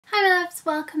Hi my loves,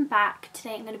 welcome back.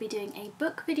 Today I'm going to be doing a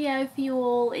book video for you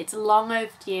all. It's long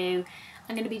overdue.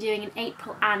 I'm going to be doing an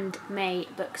April and May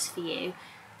books for you.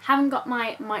 Haven't got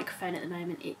my microphone at the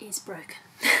moment, it is broken.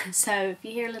 So if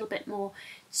you hear a little bit more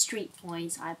street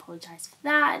noise, I apologise for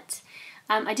that.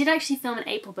 I did actually film an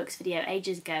April books video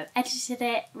ages ago, edited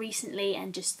it recently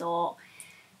and just thought,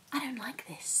 I don't like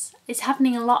this. It's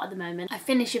happening a lot at the moment. I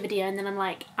finish a video and then I'm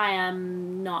like, I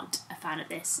am not a fan of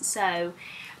this. So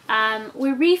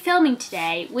we're refilming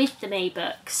today with the May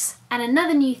books. And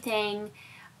another new thing,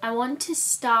 I want to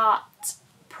start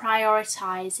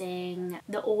prioritising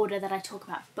the order that I talk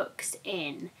about books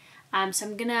in. So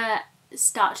I'm gonna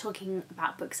start talking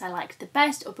about books I liked the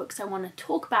best or books I want to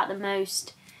talk about the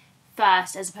most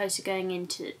first, as opposed to going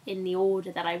in the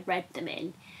order that I read them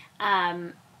in.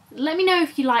 Let me know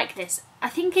if you like this. I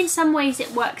think in some ways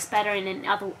it works better and in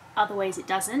other ways it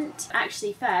doesn't.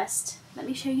 Actually, first, let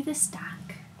me show you the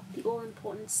stack, the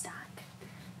all-important stack.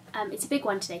 It's a big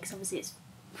one today because obviously it's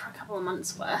for a couple of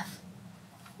months worth.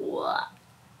 What?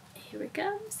 Here it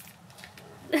comes.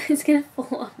 It's gonna fall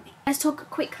on me. Let's talk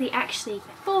quickly, actually,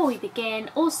 before we begin,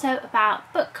 also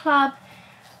about book club.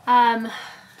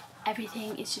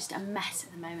 Everything is just a mess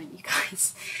at the moment, you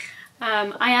guys.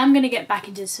 I am going to get back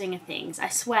into the swing of things. I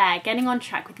swear, getting on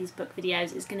track with these book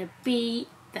videos is going to be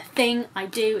the thing I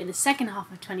do in the second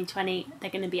half of 2020.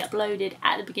 They're going to be uploaded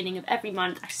at the beginning of every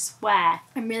month, I swear.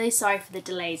 I'm really sorry for the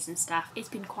delays and stuff. It's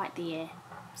been quite the year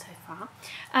so far.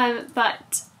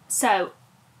 So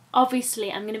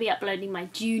obviously I'm going to be uploading my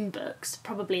June books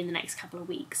probably in the next couple of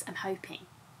weeks, I'm hoping,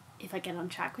 if I get on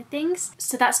track with things.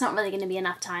 So that's not really going to be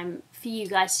enough time for you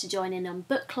guys to join in on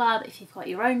book club if you've got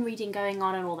your own reading going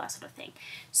on and all that sort of thing.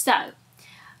 So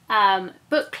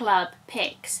book club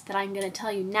picks that I'm going to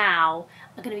tell you now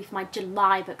are going to be for my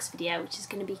July books video, which is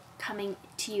going to be coming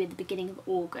to you at the beginning of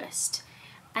August.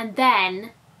 And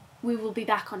then we will be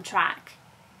back on track,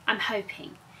 I'm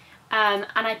hoping. And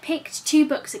I picked two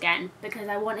books again because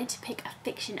I wanted to pick a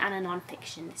fiction and a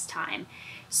non-fiction this time.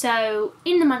 So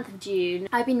in the month of June,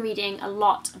 I've been reading a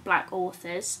lot of Black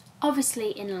authors,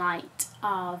 obviously in light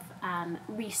of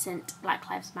recent Black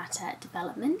Lives Matter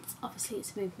developments. Obviously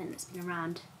it's a movement that's been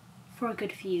around for a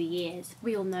good few years.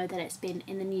 We all know that it's been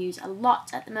in the news a lot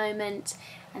at the moment,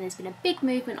 and there's been a big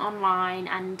movement online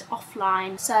and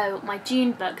offline. So my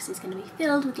June books is going to be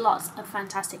filled with lots of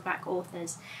fantastic Black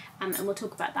authors, and we'll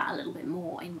talk about that a little bit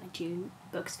more in my June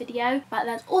books video. But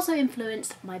that's also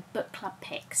influenced my book club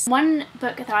picks. One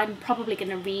book that I'm probably going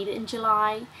to read in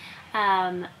July,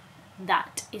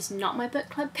 that is not my book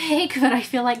club pick, but I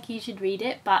feel like you should read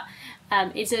it. But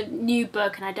it's a new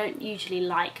book, and I don't usually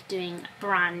like doing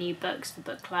brand new books for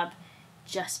book club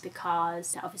just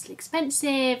because they're obviously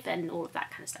expensive and all of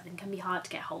that kind of stuff and can be hard to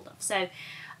get hold of. So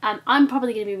I'm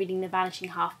probably going to be reading The Vanishing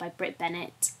Half by Britt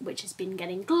Bennett, which has been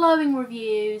getting glowing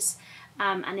reviews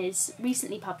and is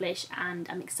recently published, and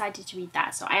I'm excited to read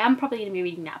that. So I am probably going to be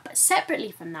reading that. But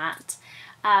separately from that,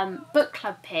 book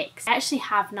club picks, I actually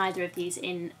have neither of these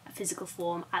in physical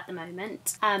form at the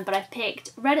moment, but I've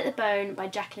picked Red at the Bone by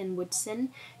Jacqueline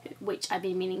Woodson, which I've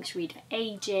been meaning to read for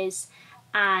ages.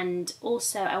 And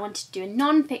also I wanted to do a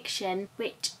non-fiction,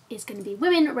 which is going to be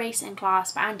Women, Race and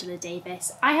Class by Angela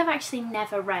Davis. I have actually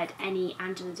never read any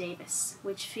Angela Davis,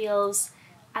 which feels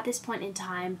at this point in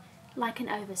time like an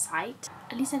oversight.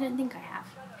 At least I don't think I have.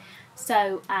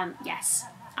 So yes,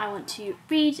 I want to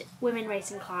read Women,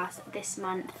 Race and Class this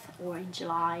month or in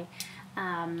July,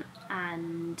 and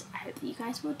I hope that you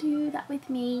guys will do that with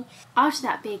me. After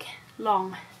that big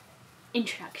long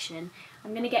introduction,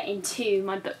 I'm going to get into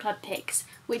my book club picks,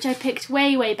 which I picked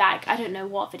way back. I don't know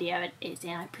what video it is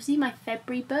in. I presume my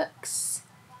February books,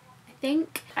 I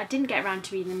think. I didn't get around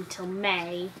to reading them until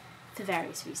May for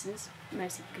various reasons,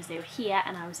 mostly because they were here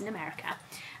and I was in America.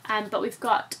 But we've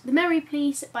got The Memory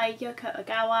Police by Yoko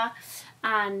Ogawa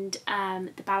and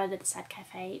The Ballad of the Sad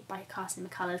Café by Carson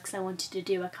and McCullers, because I wanted to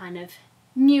do a kind of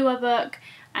newer book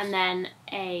and then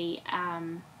a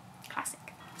classic.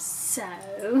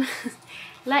 So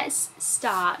let's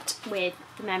start with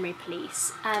The Memory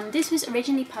Police. This was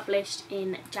originally published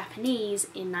in Japanese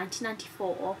in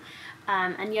 1994,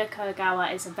 and Yoko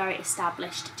Ogawa is a very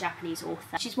established Japanese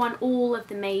author. She's won all of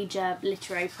the major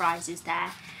literary prizes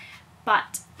there,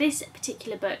 but this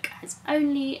particular book has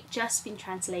only just been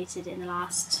translated in the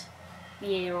last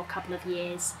year or couple of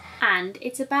years, and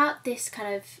it's about this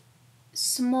kind of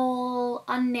small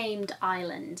unnamed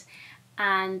island,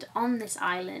 and on this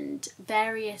island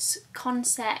various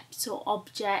concepts or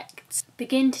objects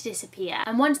begin to disappear,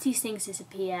 and once these things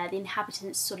disappear the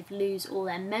inhabitants sort of lose all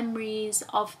their memories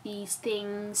of these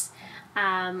things,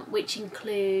 which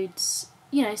includes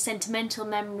you know, sentimental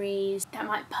memories that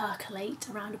might percolate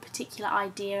around a particular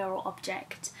idea or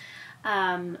object.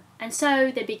 And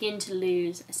so they begin to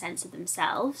lose a sense of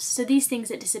themselves. So these things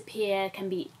that disappear can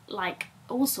be like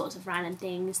all sorts of random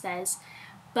things. There's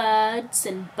birds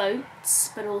and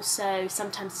boats, but also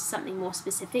sometimes something more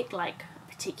specific like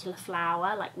a particular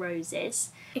flower, like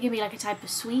roses. It can be like a type of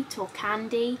sweet or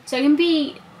candy. So it can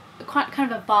be quite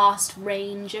kind of a vast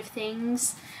range of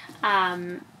things,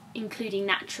 including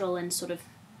natural and sort of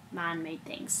man-made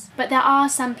things. But there are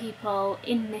some people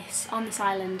on this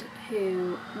island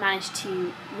who manage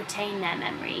to retain their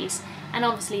memories, and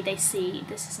obviously they see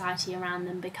the society around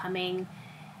them becoming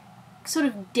sort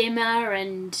of dimmer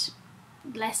and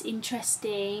less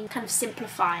interesting, kind of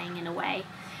simplifying in a way.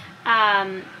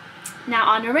 Now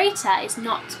our narrator is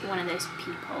not one of those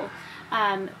people.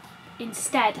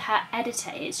 Instead, her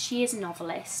editor is. She is a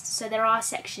novelist, so there are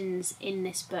sections in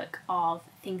this book of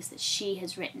things that she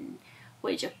has written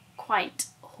which are quite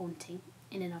haunting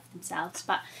in and of themselves.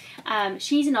 But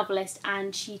she's a novelist,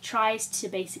 and she tries to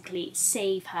basically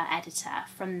save her editor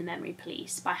from the memory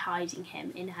police by hiding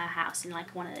him in her house in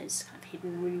like one of those kind of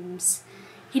hidden rooms,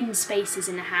 hidden spaces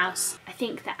in the house. I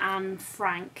think that Anne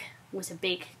Frank was a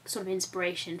big sort of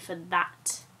inspiration for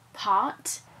that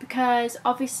part, because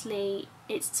obviously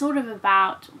it's sort of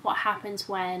about what happens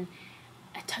when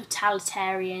a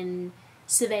totalitarian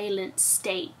surveillance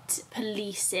state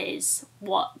polices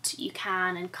what you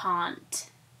can and can't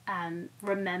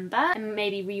remember, and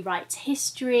maybe rewrites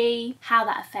history, how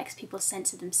that affects people's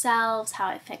sense of themselves,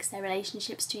 how it affects their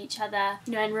relationships to each other,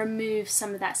 you know, and removes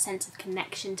some of that sense of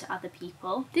connection to other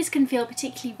people. This can feel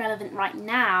particularly relevant right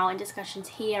now in discussions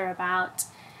here about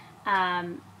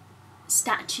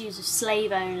statues of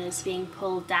slave owners being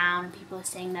pulled down, and people are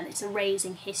saying that it's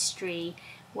erasing history,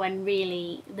 when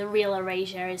really the real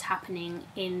erasure is happening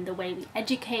in the way we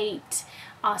educate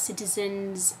our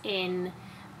citizens, in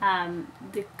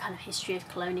the kind of history of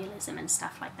colonialism and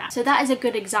stuff like that. So that is a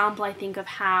good example, I think, of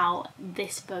how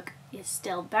this book is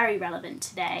still very relevant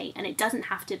today, and it doesn't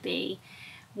have to be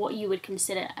what you would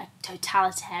consider a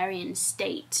totalitarian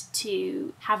state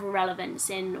to have a relevance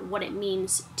in what it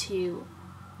means to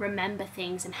remember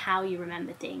things and how you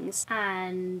remember things,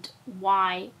 and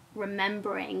why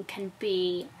remembering can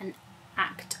be an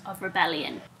act of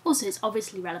rebellion. Also, it's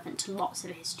obviously relevant to lots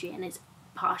of history, and it's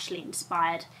partially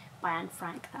inspired by Anne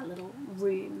Frank, that little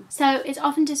room. So it's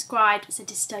often described as a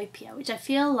dystopia, which I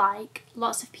feel like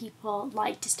lots of people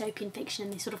like dystopian fiction,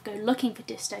 and they sort of go looking for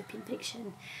dystopian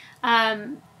fiction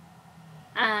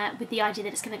with the idea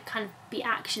that it's going to kind of be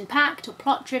action-packed or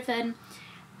plot-driven,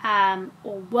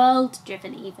 or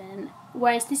world-driven even,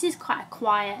 whereas this is quite a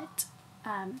quiet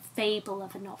fable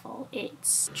of a novel.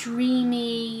 It's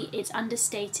dreamy, it's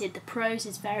understated, the prose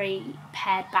is very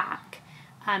pared back.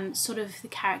 Sort of the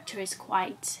character is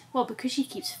quite, well, because she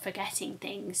keeps forgetting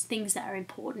things that are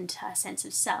important to her sense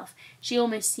of self, she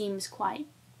almost seems quite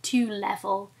too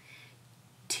level,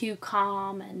 too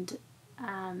calm and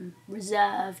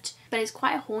reserved. But it's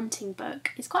quite a haunting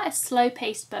book. It's quite a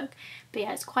slow-paced book, but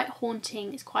yeah, it's quite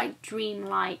haunting, it's quite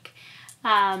dreamlike,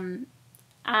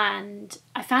 and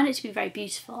I found it to be very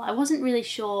beautiful. I wasn't really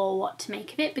sure what to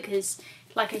make of it because,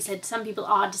 like I said, some people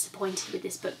are disappointed with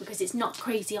this book because it's not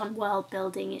crazy on world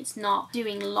building, it's not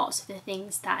doing lots of the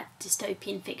things that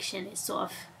dystopian fiction is sort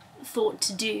of thought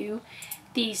to do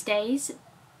these days,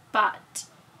 but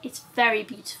it's very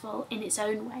beautiful in its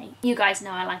own way. You guys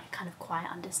know I like a kind of quiet,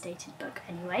 understated book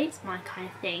anyway, it's my kind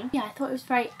of thing. Yeah, I thought it was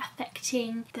very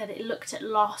affecting, that it looked at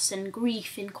loss and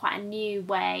grief in quite a new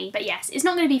way. But yes, it's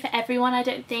not going to be for everyone, I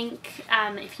don't think.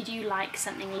 If you do like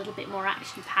something a little bit more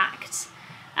action-packed,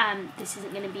 this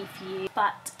isn't going to be for you.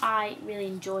 But I really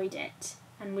enjoyed it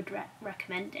and would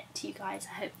recommend it to you guys.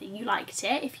 I hope that you liked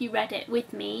it if you read it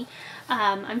with me.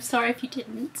 I'm sorry if you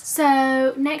didn't.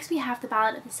 So next we have The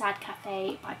Ballad of the Sad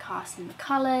Café by Carson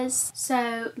McCullers.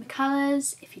 So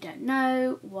McCullers, if you don't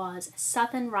know, was a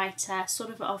southern writer, sort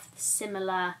of the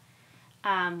similar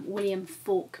William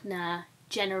Faulkner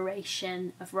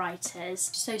generation of writers.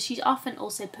 So she's often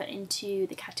also put into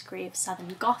the category of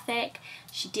Southern Gothic.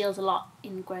 She deals a lot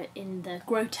in the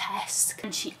grotesque,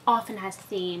 and she often has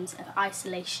themes of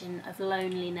isolation, of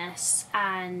loneliness,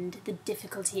 and the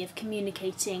difficulty of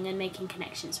communicating and making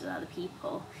connections with other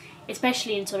people,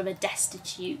 especially in sort of a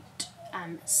destitute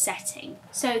setting.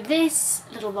 So this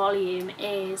little volume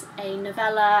is a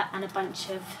novella and a bunch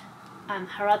of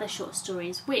her other short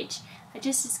stories, which I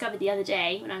just discovered the other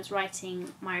day when I was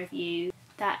writing my review,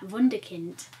 that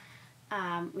Wunderkind,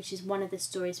 which is one of the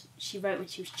stories she wrote when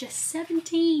she was just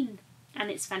 17,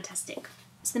 and it's fantastic.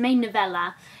 So the main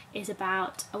novella is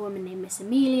about a woman named Miss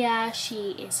Amelia.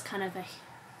 She is kind of a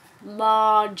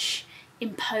large,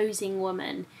 imposing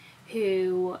woman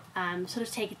who sort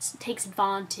of takes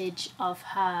advantage of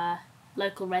her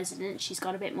local residents. She's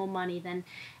got a bit more money than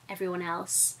everyone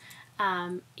else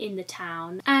in the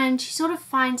town, and she sort of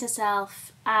finds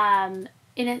herself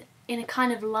in a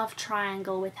kind of love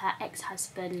triangle with her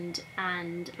ex-husband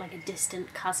and like a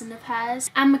distant cousin of hers.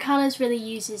 And McCullers really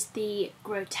uses the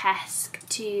grotesque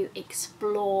to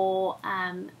explore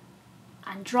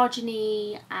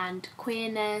androgyny and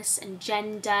queerness and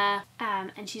gender,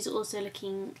 and she's also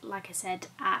looking, like I said,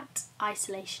 at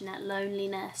isolation, at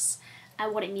loneliness,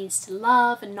 at what it means to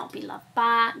love and not be loved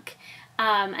back.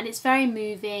 And it's very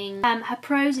moving. Her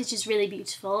prose is just really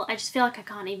beautiful. I just feel like I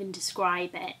can't even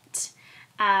describe it.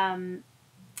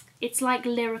 It's like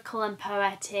lyrical and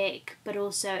poetic, but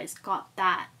also it's got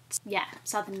that, yeah,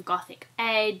 Southern Gothic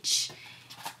edge.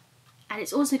 And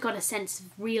it's also got a sense of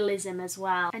realism as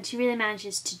well. And she really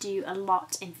manages to do a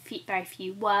lot in very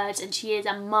few words, and she is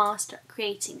a master at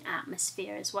creating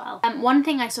atmosphere as well. One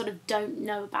thing I sort of don't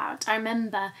know about, I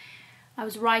remember I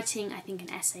was writing, I think,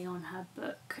 an essay on her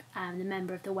book, The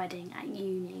Member of the Wedding, at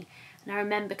uni, and I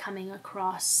remember coming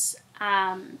across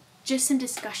just some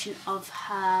discussion of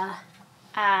her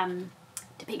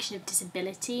depiction of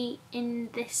disability in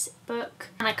this book,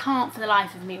 and I can't for the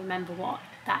life of me remember what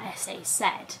that essay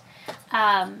said,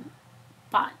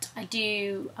 but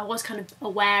I was kind of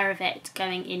aware of it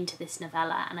going into this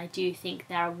novella, and I do think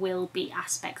there will be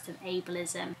aspects of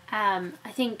ableism.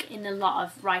 I think in a lot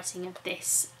of writing of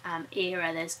this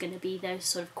era there's going to be those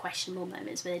sort of questionable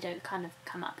moments where they don't kind of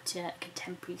come up to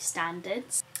contemporary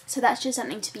standards. So that's just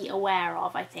something to be aware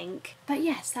of, I think. But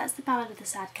yes, that's the Ballad of the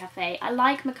Sad Café. I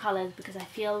like McCullers because I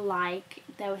feel like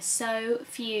there were so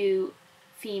few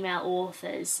female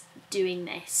authors doing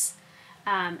this,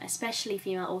 especially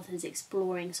female authors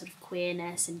exploring sort of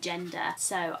queerness and gender.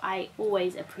 So I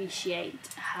always appreciate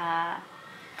her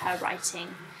writing.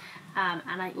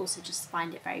 And I also just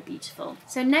find it very beautiful.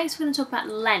 So next we're going to talk about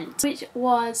Lent, which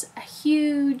was a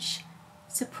huge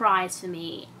surprise for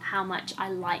me how much I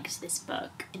liked this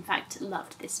book. In fact,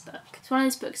 loved this book. It's one of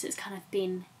those books that's kind of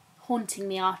been haunting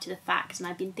me after the fact, and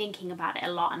I've been thinking about it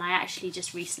a lot, and I actually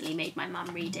just recently made my mum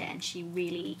read it and she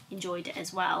really enjoyed it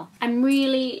as well. I'm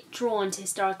really drawn to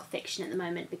historical fiction at the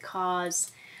moment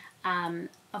because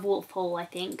of Wolf Hall, I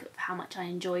think, of how much I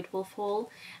enjoyed Wolf Hall.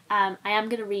 I am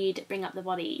going to read Bring Up the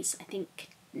Bodies, I think,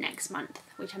 next month,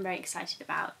 which I'm very excited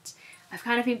about. I've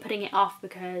kind of been putting it off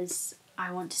because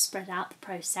I want to spread out the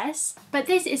process. But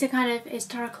this is a kind of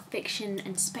historical fiction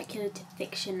and speculative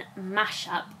fiction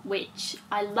mashup, which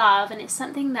I love, and it's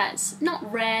something that's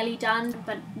not rarely done,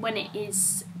 but when it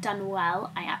is done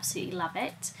well, I absolutely love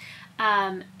it.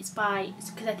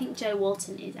 Because I think Jo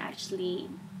Walton is actually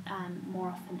more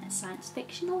often a science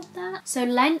fiction author. So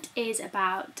Lent is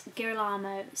about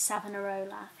Girolamo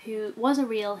Savonarola, who was a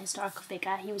real historical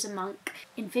figure. He was a monk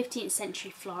in 15th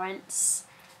century Florence,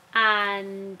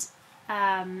 and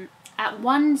at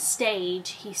one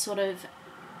stage he sort of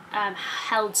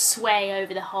held sway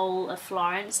over the whole of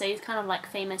Florence, so he's kind of like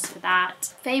famous for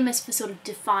that, famous for sort of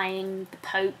defying the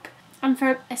Pope, and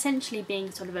for essentially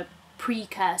being sort of a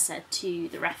precursor to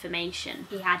the Reformation.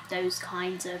 He had those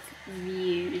kinds of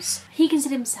views. He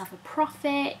considered himself a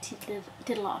prophet. He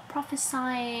did a lot of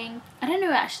prophesying. I don't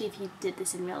know actually if he did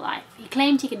this in real life. He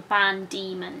claimed he could ban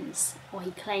demons, or he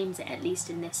claims it at least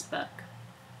in this book.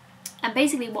 And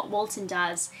basically what Walton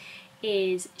does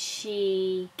is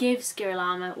she gives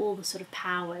Girolamo all the sort of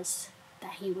powers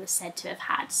that he was said to have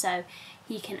had. So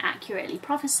he can accurately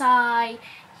prophesy,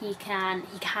 he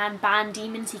can ban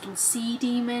demons, he can see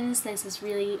demons. There's this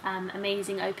really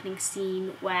amazing opening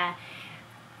scene where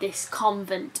this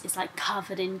convent is like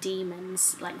covered in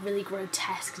demons, like really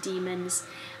grotesque demons,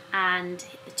 and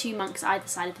the two monks either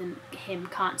side of him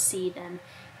can't see them,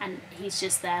 and he's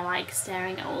just there like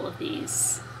staring at all of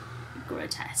these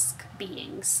grotesque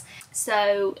beings.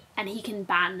 So, and he can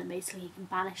ban them, basically he can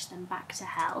banish them back to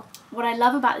hell. What I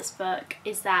love about this book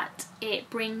is that it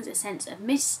brings a sense of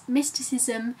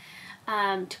mysticism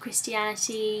to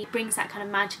Christianity, brings that kind of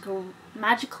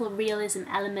magical realism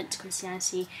element to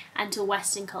Christianity and to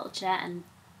Western culture and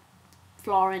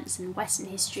Florence and Western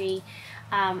history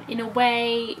in a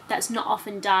way that's not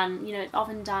often done. You know, it's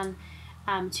often done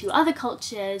to other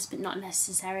cultures, but not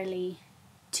necessarily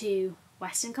to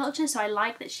Western culture. So I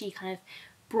like that she kind of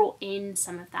brought in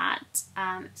some of that.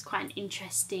 It's quite an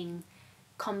interesting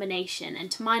combination,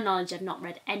 and to my knowledge I've not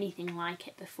read anything like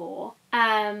it before.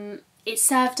 It's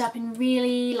served up in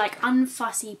really like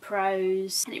unfussy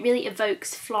prose, and it really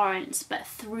evokes Florence but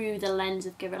through the lens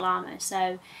of Girolamo.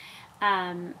 So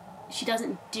She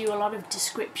doesn't do a lot of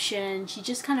description. She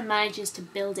just kind of manages to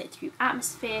build it through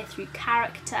atmosphere, through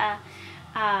character.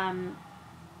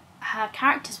 Her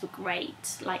characters were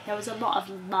great. Like, there was a lot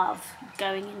of love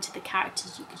going into the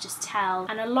characters, you could just tell.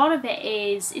 And a lot of it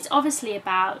is, it's obviously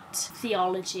about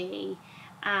theology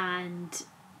and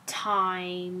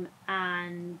time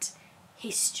and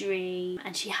history,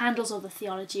 and she handles all the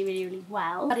theology really, really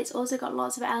well. But it's also got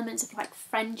lots of elements of like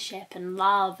friendship and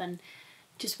love and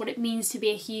just what it means to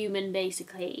be a human,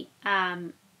 basically,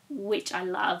 which I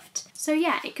loved. So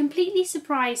yeah, it completely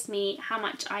surprised me how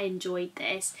much I enjoyed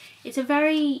this. It's a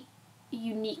very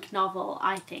unique novel,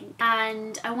 I think,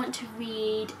 and I want to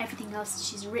read everything else that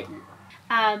she's written.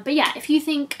 But yeah, if you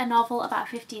think a novel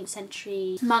about a 15th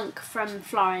century monk from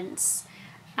Florence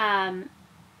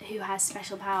who has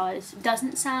special powers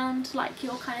doesn't sound like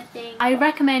your kind of thing, I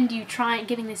recommend you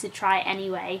giving this a try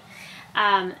anyway.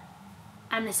 And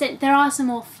there are some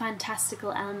more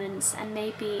fantastical elements and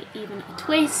maybe even a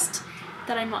twist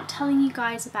that I'm not telling you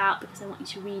guys about because I want you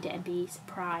to read it and be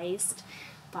surprised,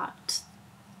 but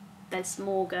there's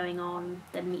more going on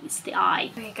than meets the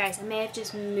eye. Okay guys, I may have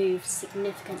just moved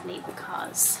significantly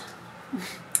because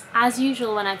as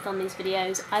usual when I film these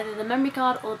videos, either the memory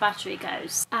card or the battery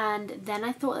goes, and then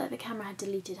I thought that the camera had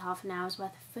deleted half an hour's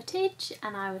worth of footage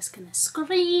and I was gonna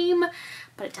scream,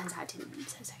 but it turns out it didn't,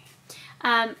 so it's okay.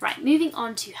 Right, moving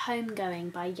on to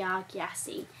Homegoing by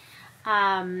Gyasi,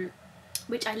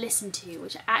 which I listened to,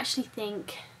 which I actually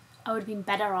think I would have been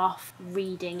better off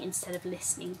reading instead of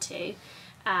listening to.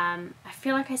 I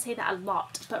feel like I say that a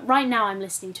lot, but right now I'm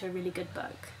listening to a really good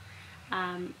book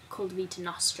called Vita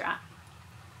Nostra.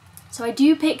 So I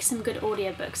do pick some good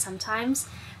audiobooks sometimes,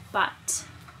 but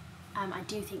I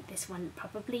do think this one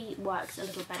probably works a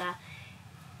little better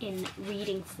in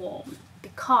reading form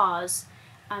because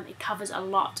it covers a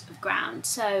lot of ground.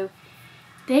 So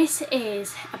this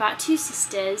is about two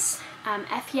sisters,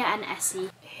 Effia and Essie,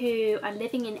 who are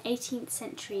living in 18th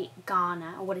century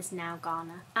Ghana, or what is now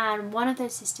Ghana. And one of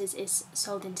those sisters is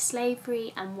sold into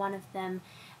slavery, and one of them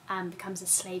becomes a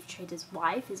slave trader's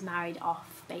wife, is married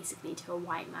off basically to a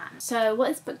white man. So what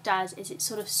this book does is it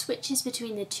sort of switches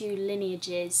between the two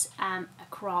lineages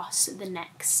across the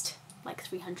next like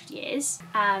 300 years.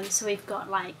 So we've got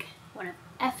like one of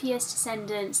Effia's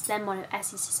descendants, then one of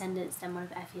Essie's descendants, then one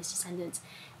of Effia's descendants,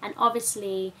 and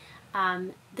obviously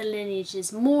the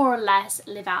lineages more or less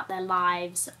live out their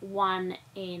lives, one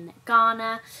in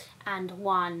Ghana and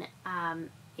one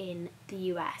in the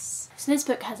US. So this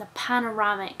book has a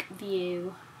panoramic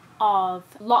view of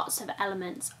lots of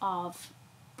elements of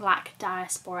Black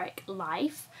diasporic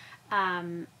life.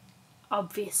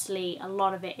 Obviously a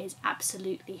lot of it is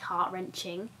absolutely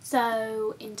heart-wrenching.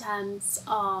 So in terms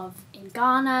of in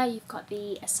Ghana, you've got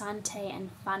the Asante and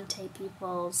Fante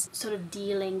peoples sort of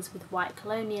dealings with white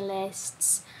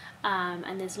colonialists,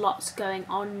 and there's lots going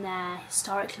on there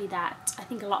historically that I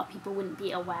think a lot of people wouldn't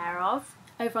be aware of.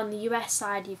 Over on the US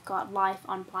side, you've got life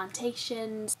on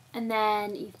plantations, and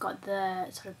then you've got the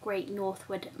sort of great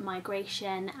northward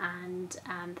migration, and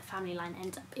the family line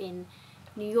ends up in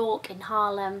New York, in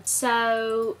Harlem.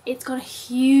 So it's got a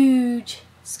huge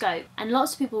scope, and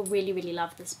lots of people really, really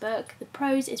love this book. The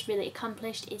prose is really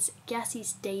accomplished. It's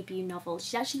Gyasi's debut novel.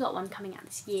 She's actually got one coming out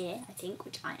this year, I think,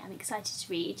 which I am excited to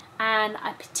read. And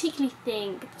I particularly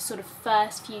think the sort of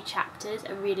first few chapters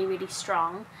are really, really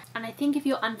strong. And I think if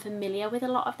you're unfamiliar with a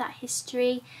lot of that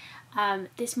history,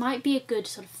 this might be a good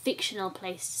sort of fictional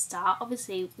place to start.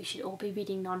 Obviously, we should all be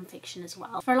reading non-fiction as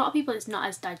well. For a lot of people, it's not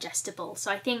as digestible. So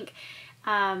I think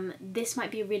this might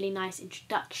be a really nice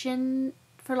introduction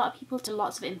for a lot of people to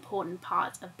lots of important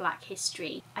parts of Black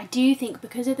history. I do think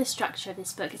because of the structure of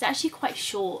this book, it's actually quite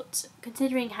short,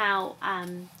 considering how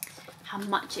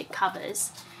much it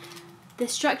covers. The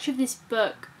structure of this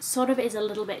book sort of is a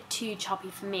little bit too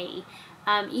choppy for me.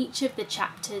 Each of the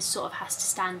chapters sort of has to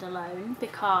stand alone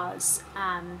because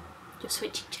you're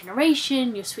switching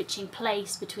generation, you're switching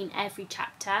place between every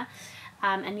chapter,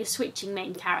 and you're switching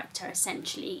main character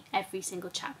essentially every single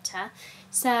chapter.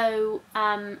 So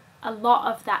a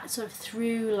lot of that sort of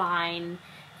through line,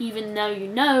 even though you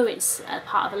know it's a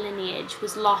part of a lineage,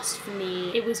 was lost for me.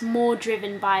 It was more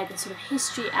driven by the sort of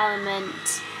history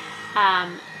element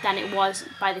than it was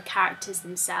by the characters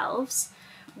themselves,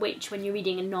 which when you're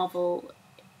reading a novel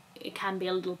it can be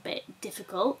a little bit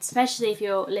difficult, especially if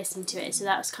you're listening to it. So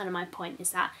that was kind of my point, is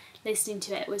that listening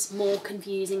to it was more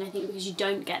confusing, I think, because you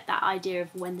don't get that idea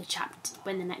of when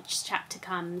the next chapter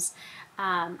comes,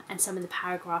 and some of the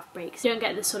paragraph breaks. You don't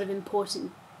get the sort of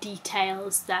important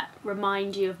details that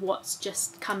remind you of what's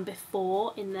just come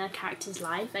before in the character's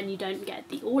life, and you don't get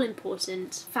the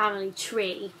all-important family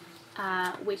tree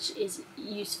which is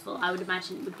useful. I would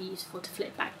imagine it would be useful to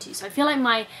flip back to. So I feel like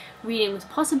my reading was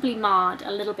possibly marred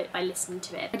a little bit by listening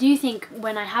to it. I do think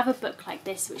when I have a book like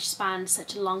this which spans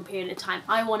such a long period of time,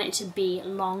 I want it to be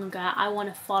longer. I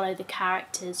want to follow the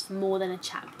characters for more than a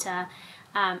chapter,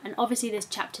 and obviously there's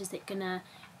chapters that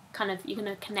you're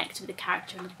gonna connect with the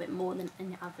character a little bit more than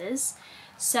in others.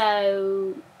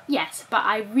 So yes, but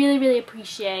I really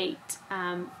appreciate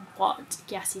what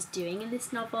Gyasi's doing in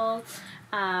this novel,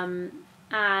 and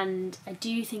I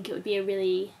do think it would be a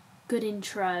really good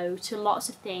intro to lots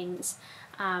of things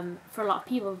for a lot of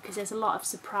people, because there's a lot of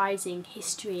surprising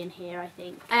history in here, I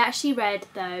think. I actually read,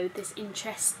 though, this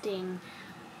interesting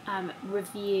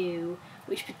review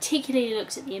which particularly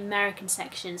looks at the American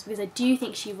sections, because I do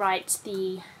think she writes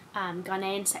the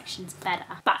Ghanaian sections better.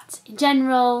 But in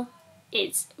general,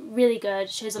 it's really good,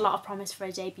 shows a lot of promise for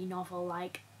a debut novel.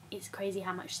 Like, it's crazy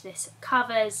how much this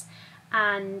covers,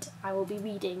 and I will be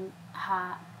reading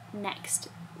her next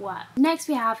work. Next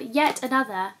we have yet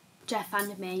another Jeff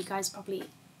VanderMeer. You guys are probably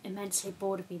immensely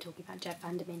bored of me talking about Jeff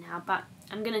VanderMeer now, but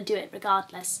I'm going to do it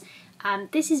regardless.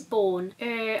 This is Borne.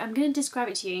 I'm going to describe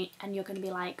it to you and you're going to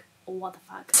be like, what the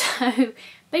fuck? So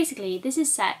basically this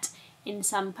is set in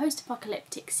some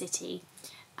post-apocalyptic city,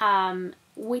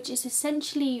 which is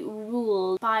essentially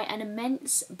ruled by an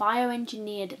immense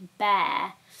bioengineered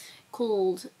bear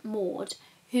called Maud,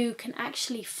 who can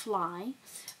actually fly,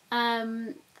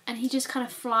 and he just kind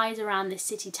of flies around this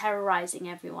city terrorising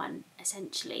everyone,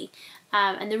 essentially.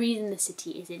 And the reason the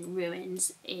city is in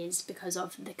ruins is because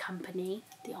of the company,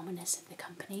 the ominous of the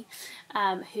company,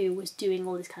 who was doing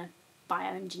all this kind of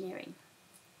bioengineering.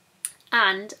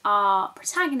 And our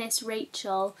protagonist,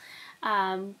 Rachel,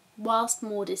 whilst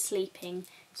Maud is sleeping,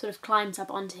 sort of climbs up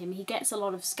onto him. He gets a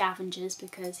lot of scavengers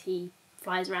because he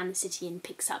flies around the city and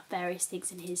picks up various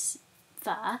things in his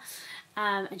fur,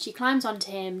 and she climbs onto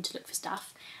him to look for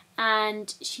stuff,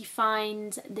 and she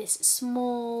finds this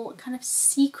small kind of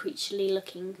sea creaturely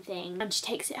looking thing, and she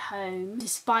takes it home.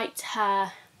 Despite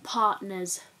her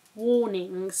partner's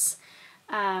warnings,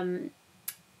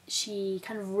 she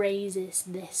kind of raises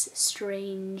this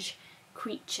strange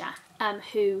creature,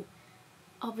 who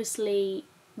obviously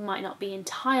might not be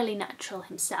entirely natural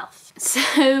himself.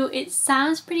 So it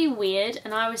sounds pretty weird,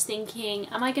 and I was thinking,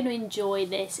 am I going to enjoy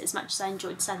this as much as I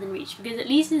enjoyed Southern Reach? Because at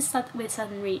least with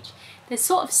Southern Reach there's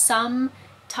sort of some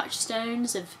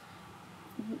touchstones of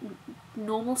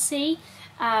normalcy,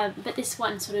 but this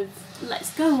one sort of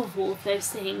lets go of all of those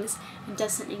things and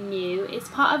does something new. It's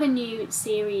part of a new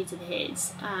series of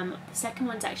his. The second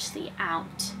one's actually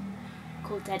out,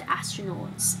 called Dead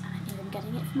Astronauts, and I think I'm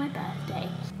getting it for my birthday.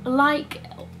 Like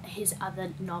his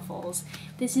other novels,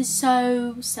 this is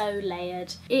so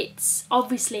layered. It's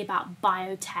obviously about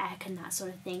biotech and that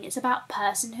sort of thing. It's about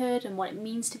personhood and what it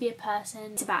means to be a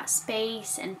person. It's about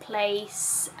space and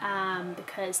place,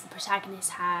 because the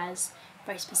protagonist has a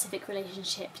very specific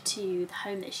relationship to the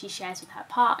home that she shares with her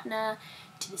partner,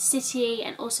 to the city,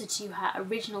 and also to her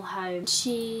original home.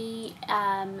 She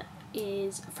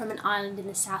is from an island in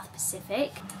the South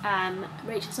Pacific.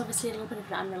 Rachel's obviously a little bit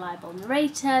of an unreliable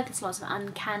narrator. There's lots of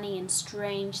uncanny and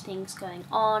strange things going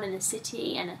on in the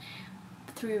city and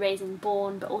through raising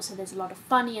Borne, but also there's a lot of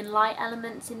funny and light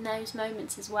elements in those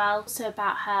moments as well. Also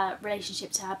about her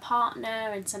relationship to her partner,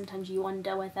 and sometimes you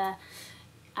wonder whether,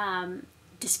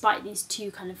 despite these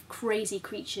two kind of crazy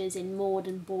creatures in Maud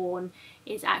and Borne,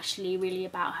 it's actually really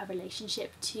about her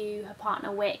relationship to her partner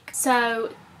Wick.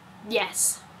 So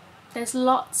yes, there's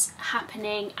lots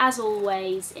happening, as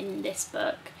always, in this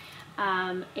book,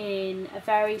 in a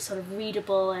very sort of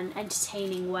readable and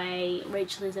entertaining way.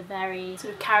 Rachel is a very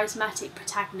sort of charismatic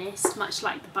protagonist, much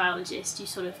like the biologist. You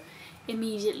sort of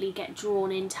immediately get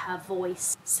drawn into her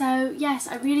voice. So yes,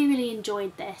 I really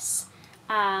enjoyed this,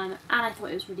 and I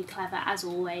thought it was really clever, as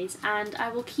always, and I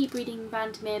will keep reading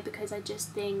VanderMeer because I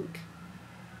just think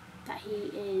that he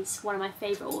is one of my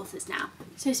favourite authors now.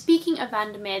 So speaking of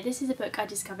VanderMeer, this is a book I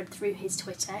discovered through his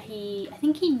Twitter. I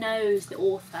think he knows the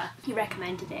author, he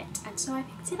recommended it, and so I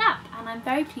picked it up, and I'm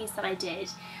very pleased that I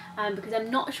did, because I'm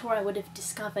not sure I would have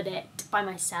discovered it by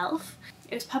myself.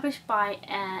 It was published by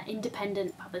an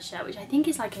independent publisher, which I think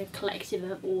is like a collective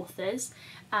of authors,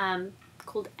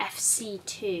 called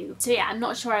FC2. So yeah, I'm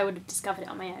not sure I would have discovered it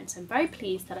on my own, so I'm very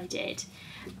pleased that I did.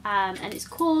 And it's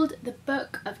called The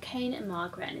Book of Kane and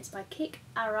Margaret, and it's by Kiik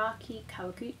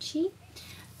Araki-Kawaguchi,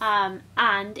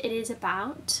 and it is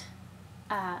about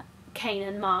Kane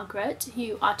and Margaret,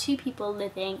 who are two people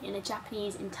living in a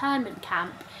Japanese internment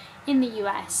camp in the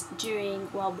US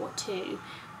during World War II,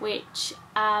 which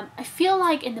I feel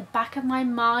like in the back of my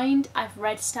mind I've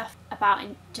read stuff about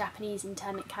Japanese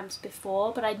internment camps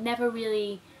before, but I'd never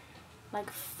really like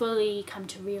fully come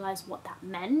to realise what that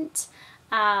meant,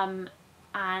 and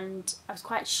I was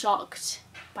quite shocked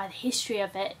by the history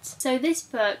of it. So this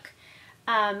book,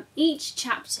 each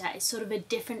chapter is sort of a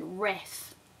different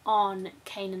riff on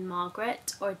Kane and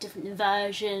Margaret, or a different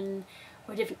version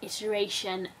or a different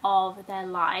iteration of their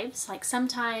lives. Like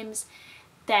sometimes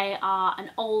they are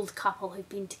an old couple who've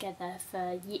been together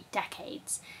for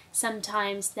decades.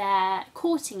 Sometimes they're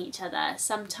courting each other.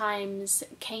 Sometimes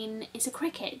Kane is a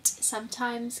cricket.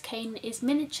 Sometimes Kane is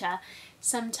miniature.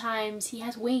 Sometimes he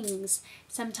has wings.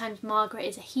 Sometimes Margaret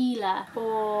is a healer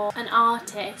or an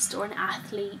artist or an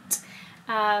athlete.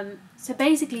 So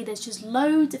basically there's just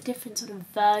loads of different sort of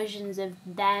versions of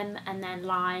them and their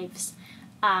lives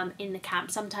in the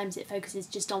camp. Sometimes it focuses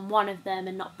just on one of them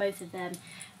and not both of them.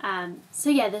 So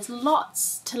yeah, there's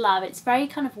lots to love. It's very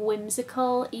kind of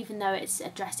whimsical, even though it's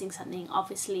addressing something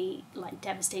obviously like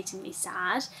devastatingly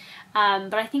sad.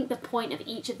 But I think the point of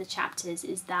each of the chapters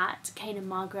is that Kane and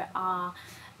Margaret are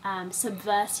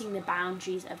subverting the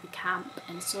boundaries of the camp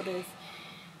and sort of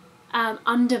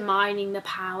undermining the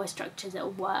power structures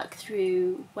at work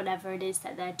through whatever it is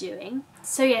that they're doing.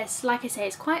 So yes, like I say,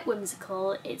 it's quite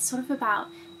whimsical. It's sort of about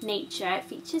nature. It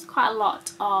features quite a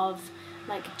lot of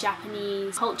like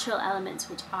Japanese cultural elements,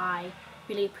 which I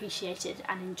really appreciated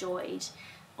and enjoyed,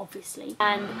 obviously.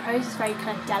 And the prose is very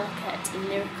kind of delicate and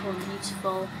lyrical and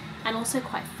beautiful, and also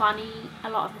quite funny a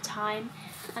lot of the time.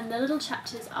 And the little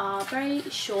chapters are very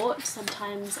short.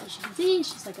 Sometimes, as you can see,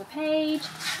 it's just like a page.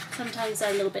 Sometimes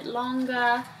they're a little bit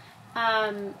longer.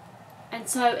 And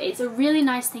so it's a really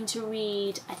nice thing to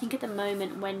read, I think, at the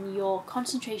moment when your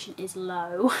concentration is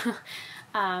low.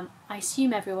 I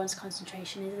assume everyone's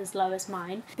concentration is as low as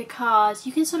mine, because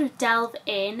you can sort of delve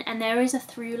in and there is a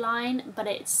through line, but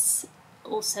it's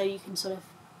also, you can sort of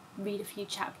read a few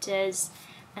chapters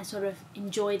and sort of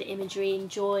enjoy the imagery,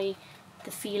 enjoy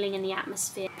the feeling and the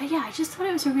atmosphere. But yeah, I just thought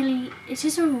it was it's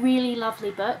just a really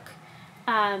lovely book,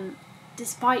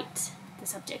 despite the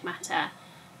subject matter.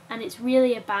 And it's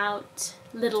really about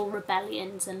little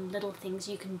rebellions and little things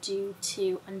you can do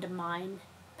to undermine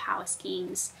power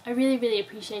schemes. I really, really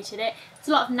appreciated it. There's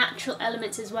a lot of natural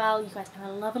elements as well. You guys know I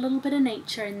love a little bit of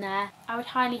nature in there. I would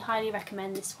highly, highly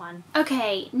recommend this one.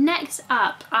 Okay, next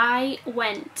up, I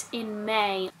went in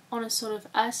May on a sort of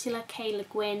Ursula K. Le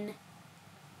Guin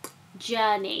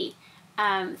journey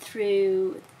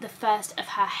through the first of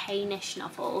her Hainish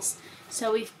novels.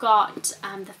 So we've got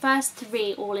the first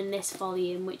three all in this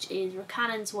volume, which is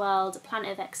Rocannon's World,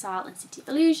 Planet of Exile and City of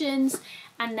Illusions,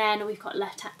 and then we've got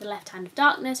The Left Hand of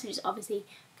Darkness, which is obviously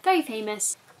very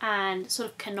famous and sort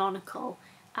of canonical,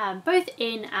 both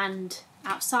in and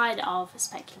outside of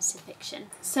speculative fiction.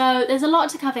 So there's a lot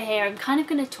to cover here. I'm kind of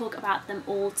going to talk about them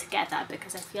all together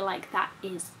because I feel like that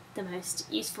is the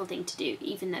most useful thing to do,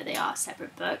 even though they are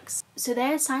separate books. So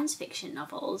they're science fiction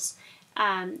novels,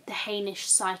 the Hainish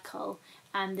cycle,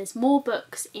 and there's more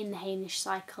books in the Hainish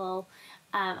cycle.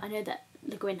 I know that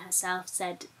Le Guin herself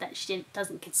said that she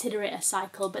doesn't consider it a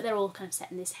cycle, but they're all kind of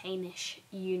set in this Hainish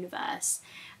universe.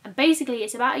 And basically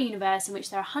it's about a universe in which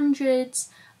there are hundreds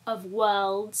of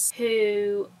worlds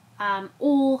who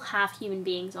all have human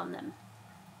beings on them.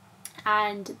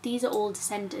 And these are all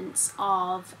descendants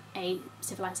of a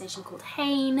civilization called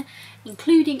Hain,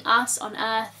 including us on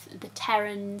Earth, the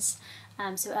Terrans.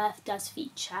 So Earth does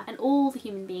feature, and all the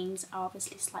human beings are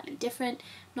obviously slightly different,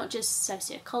 not just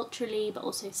socioculturally, but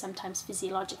also sometimes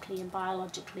physiologically and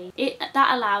biologically.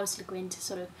 That allows Le Guin to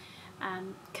sort of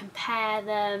compare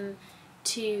them,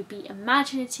 to be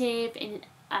imaginative in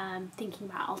thinking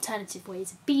about alternative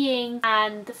ways of being.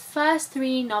 And the first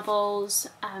three novels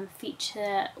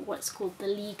feature what's called the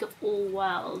League of All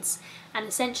Worlds, and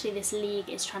essentially this league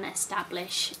is trying to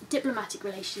establish diplomatic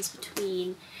relations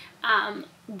between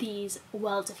these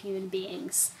worlds of human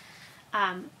beings,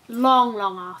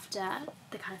 long after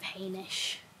the kind of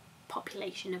Hainish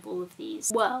population of all of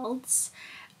these worlds.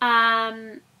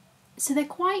 So they're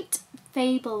quite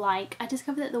fable-like. I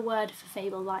discovered that the word for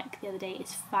fable-like the other day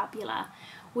is fabula,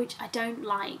 which I don't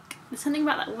like. There's something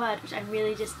about that word which I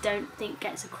really just don't think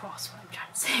gets across what I'm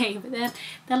trying to say, but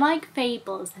they're like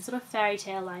fables, they're sort of fairy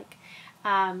tale-like,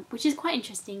 which is quite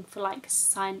interesting for like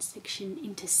science fiction,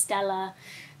 interstellar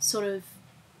sort of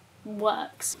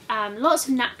works. Lots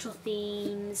of natural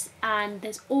themes, and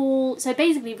there's all, so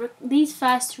basically these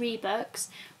first three books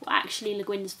were actually Le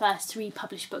Guin's first three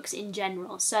published books in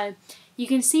general. So you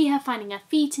can see her finding her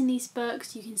feet in these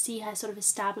books, you can see her sort of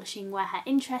establishing where her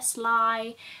interests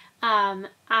lie,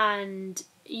 and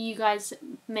you guys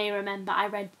may remember I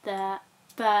read the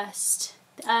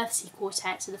the Earthsea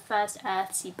Quartet, so the first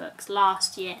Earthsea books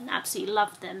last year, and absolutely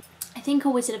loved them. I think A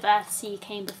Wizard of Earthsea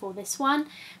came before this one,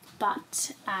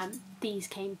 but these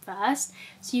came first.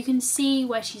 So you can see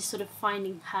where she's sort of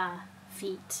finding her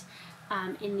feet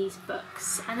in these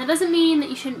books. And that doesn't mean that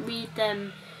you shouldn't read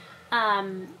them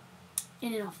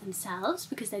in and of themselves,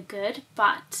 because they're good,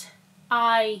 but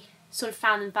I sort of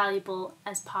found them valuable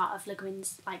as part of Le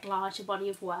Guin's like larger body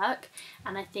of work,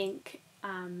 and I think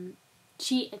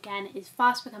she again is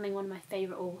fast becoming one of my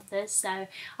favourite authors, so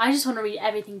I just want to read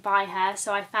everything by her,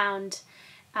 so I found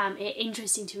it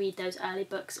interesting to read those early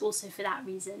books also for that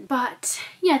reason. But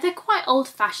yeah, they're quite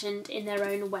old-fashioned in their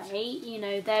own way, you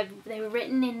know, they were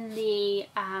written in the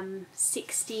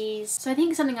 60s, so I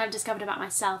think something I've discovered about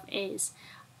myself is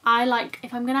I like,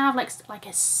 if I'm going to have like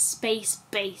a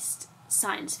space-based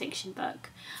science fiction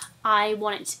book, I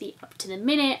want it to be up to the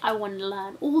minute. I want to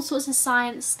learn all sorts of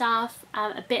science stuff,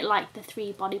 a bit like the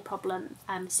Three Body Problem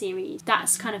series.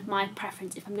 That's kind of my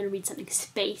preference if I'm going to read something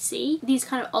spacey. These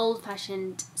kind of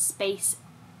old-fashioned space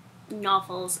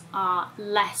novels are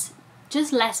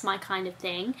just less my kind of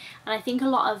thing, and I think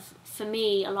for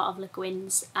me, a lot of Le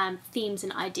Guin's themes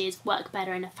and ideas work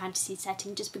better in a fantasy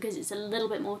setting just because it's a little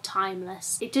bit more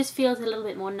timeless. It just feels a little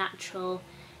bit more natural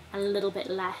and a little bit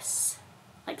less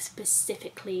like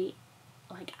specifically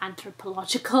like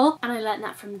anthropological, and I learned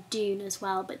that from Dune as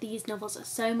well, but these novels are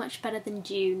so much better than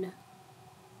Dune.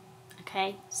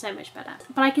 Okay, so much better.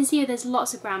 But I can see there's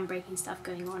lots of groundbreaking stuff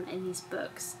going on in these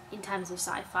books in terms of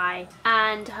sci-fi,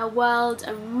 and her worlds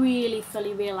are really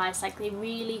fully realised, like they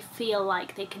really feel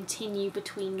like they continue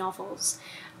between novels,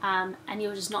 and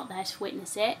you're just not there to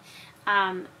witness it.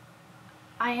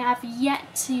 I have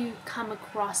yet to come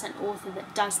across an author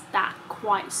that does that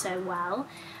quite so well.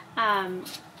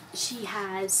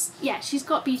 She's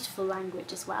got beautiful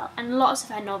language as well, and lots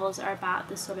of her novels are about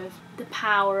the sort of the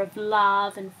power of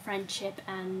love and friendship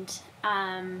and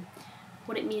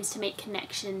what it means to make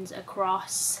connections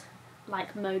across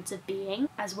like modes of being,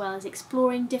 as well as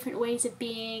exploring different ways of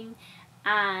being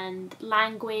and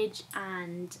language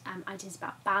and ideas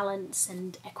about balance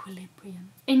and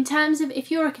equilibrium. In terms of, if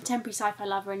you're a contemporary sci-fi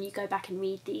lover and you go back and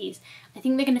read these, I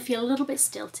think they're going to feel a little bit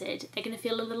stilted, they're going to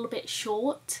feel a little bit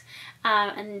short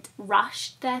and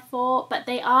rushed therefore, but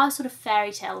they are sort of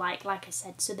fairy tale like I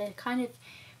said, so they're kind of,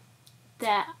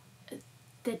 they're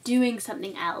doing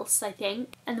something else, I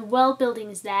think, and the world building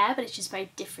is there, but it's just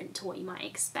very different to what you might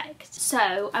expect.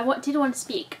 So I did want to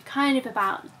speak kind of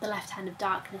about The Left Hand of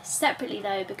Darkness separately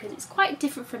though, because it's quite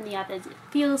different from the others. It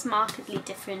feels markedly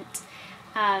different.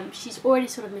 She's already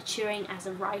sort of maturing as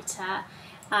a writer.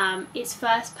 It's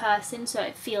first person, so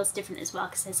it feels different as well,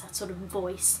 because there's that sort of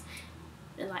voice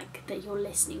like that you're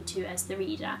listening to as the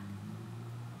reader.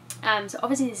 So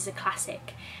obviously this is a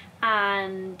classic,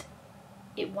 and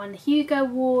it won the Hugo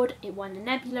Award, it won the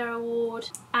Nebula Award,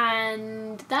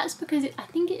 and that's because I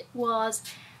think it was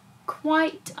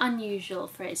quite unusual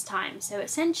for its time. So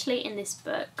essentially in this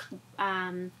book,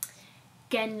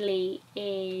 Genli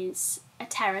is a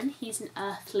Terran, he's an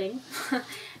Earthling,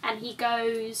 and he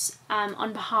goes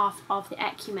on behalf of the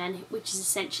Ecumen, which is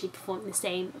essentially performing the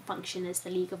same function as the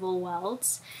League of All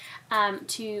Worlds,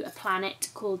 to a planet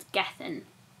called Gethen,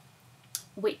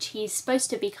 which he's supposed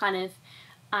to be kind of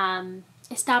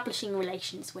establishing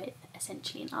relations with,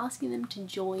 essentially, and asking them to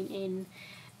join in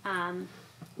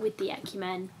with the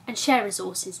Ecumen and share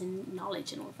resources and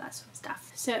knowledge and all of that sort of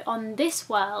stuff. So on this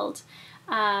world,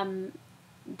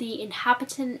 the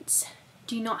inhabitants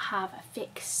do not have a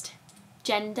fixed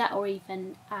gender, or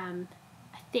even, I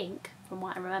think, from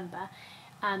what I remember,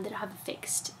 they don't have a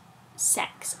fixed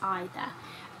sex either.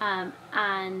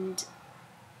 And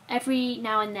every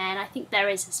now and then, I think there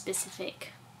is a specific,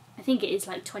 I think it is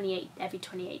like every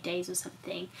 28 days or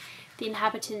something, the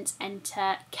inhabitants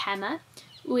enter Kema,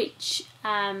 which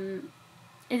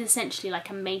is essentially like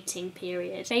a mating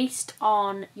period. Based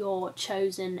on your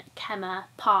chosen Kema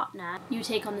partner, you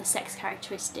take on the sex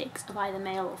characteristics of either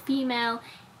male or female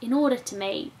in order to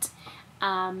mate,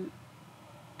 and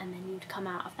then you'd come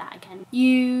out of that again.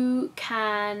 You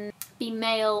can be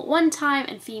male one time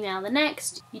and female the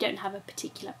next. You don't have a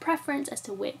particular preference as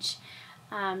to which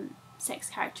sex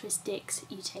characteristics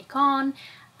you take on,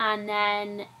 and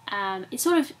then it's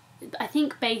sort of, I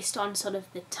think, based on sort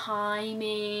of the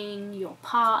timing, your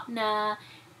partner,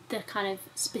 the kind of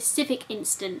specific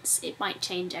instance, it might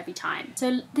change every time.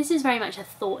 So this is very much a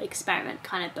thought experiment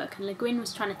kind of book, and Le Guin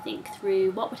was trying to think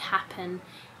through what would happen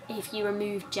if you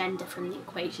remove gender from the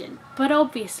equation. But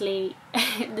obviously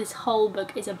this whole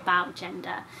book is about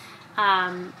gender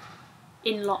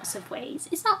in lots of ways.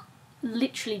 It's not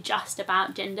literally just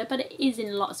about gender, but it is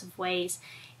in lots of ways.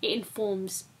 It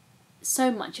informs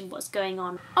so much of what's going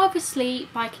on. Obviously,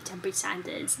 by contemporary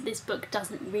standards, this book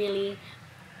doesn't really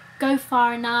go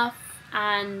far enough,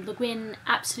 and Le Guin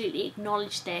absolutely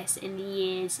acknowledged this in the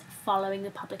years following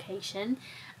the publication,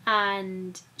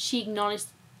 and she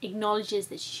acknowledges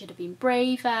that she should have been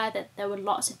braver, that there were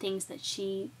lots of things that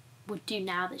she would do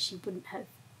now that she wouldn't have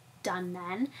done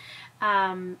then.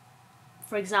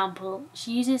 For example,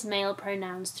 she uses male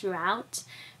pronouns throughout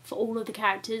for all of the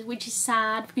characters, which is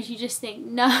sad because you just think,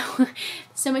 no, there's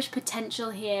so much potential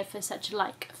here for such a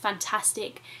like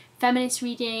fantastic feminist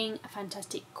reading, a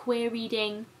fantastic queer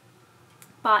reading.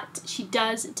 But she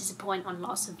does disappoint on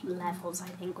lots of levels, I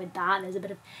think, with that. There's a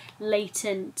bit of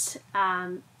latent,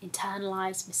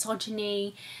 internalised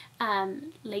misogyny,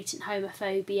 latent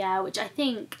homophobia, which I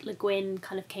think Le Guin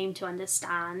kind of came to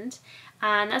understand.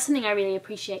 And that's something I really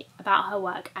appreciate about her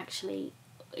work, actually.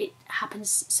 It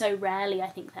happens so rarely, I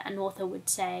think, that an author would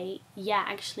say, yeah,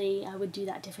 actually, I would do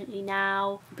that differently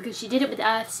now. Because she did it with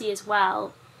Earthsea as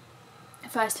well. The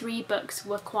first 3 books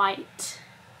were quite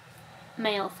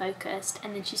male focused,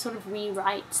 and then she sort of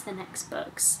rewrites the next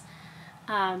books,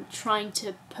 trying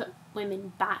to put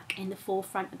women back in the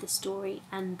forefront of the story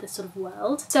and the sort of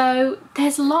world. So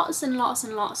there's lots and lots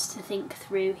and lots to think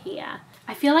through here.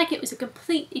 I feel like it was a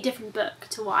completely different book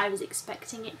to what I was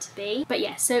expecting it to be. But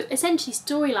yeah, so essentially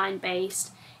storyline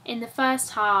based. In the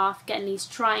first half, Genli's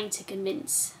trying to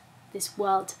convince this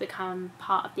world to become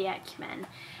part of the Ecumen,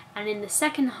 and in the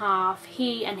second half,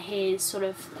 he and his sort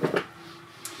of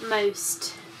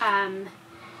most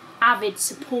avid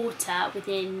supporter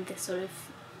within the sort of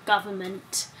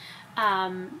government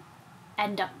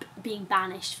end up being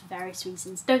banished for various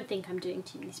reasons. Don't think I'm doing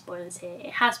too many spoilers here.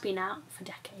 It has been out for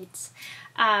decades.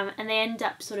 And they end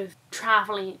up sort of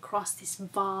travelling across this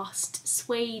vast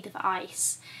swathe of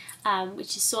ice,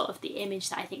 which is sort of the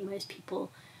image that I think most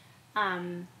people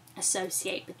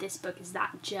associate with this book, is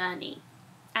that journey.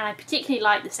 And I particularly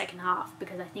like the second half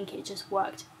because I think it just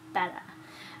worked better.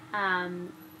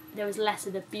 There was less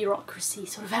of the bureaucracy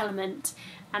sort of element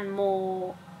and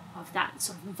more of that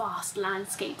sort of vast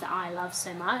landscape that I love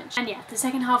so much. And yeah, the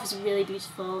second half is really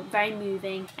beautiful, very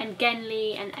moving, and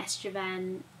Genli and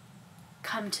Estreven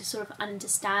come to sort of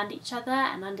understand each other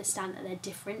and understand that they're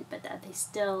different but that they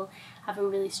still have a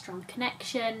really strong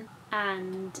connection.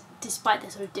 And despite their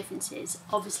sort of differences,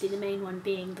 obviously the main one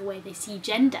being the way they see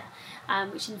gender,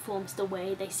 which informs the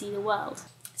way they see the world.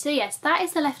 So yes, that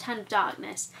is The Left Hand of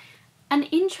Darkness. An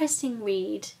interesting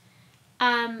read.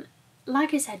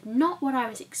 Like I said, not what I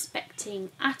was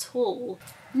expecting at all.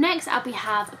 Next up we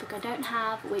have a book I don't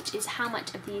have, which is How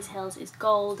Much of These Hills is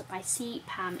Gold by C.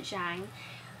 Pam Zhang,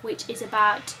 which is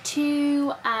about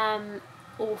 2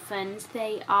 orphans.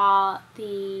 They are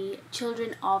the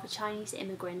children of Chinese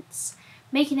immigrants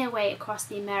making their way across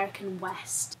the American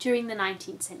West during the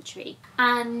 19th century.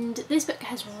 And this book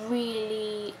has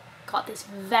really got this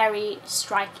very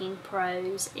striking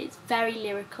prose. It's very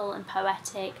lyrical and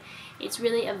poetic. It's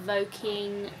really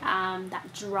evoking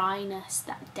that dryness,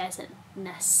 that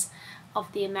desertness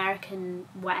of the American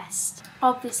West.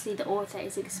 Obviously the author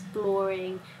is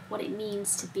exploring what it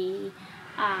means to be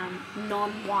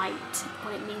non-white,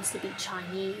 what it means to be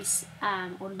Chinese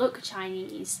or look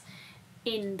Chinese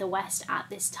in the West at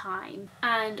this time.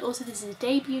 And also this is a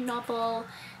debut novel,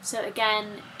 so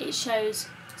again it shows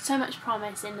so much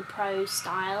promise in the prose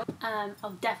style.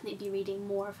 I'll definitely be reading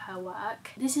more of her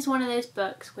work. This is one of those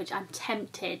books which I'm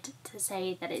tempted to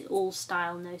say that it's all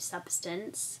style, no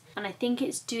substance, and I think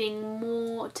it's doing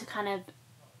more to kind of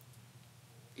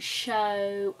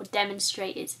show or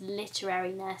demonstrate its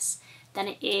literariness than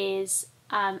it is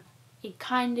it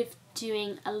kind of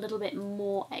doing a little bit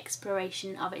more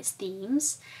exploration of its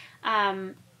themes,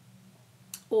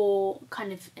 or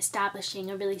kind of establishing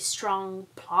a really strong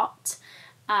plot.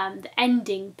 The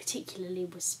ending particularly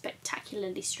was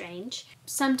spectacularly strange,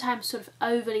 sometimes sort of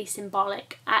overly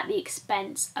symbolic at the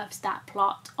expense of that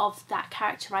plot, of that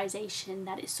characterisation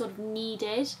that it sort of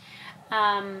needed,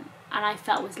 and I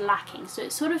felt was lacking. So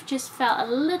it sort of just felt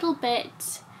a little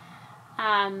bit,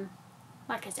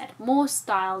 like I said, more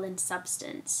style than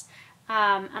substance.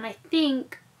 And I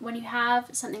think when you have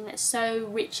something that's so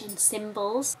rich in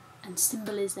symbols and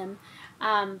symbolism,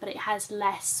 but it has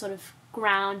less sort of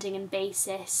grounding and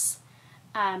basis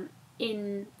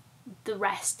in the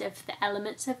rest of the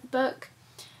elements of the book,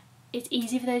 it's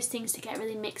easy for those things to get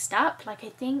really mixed up. Like I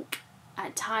think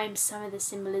at times some of the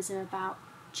symbolism about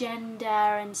gender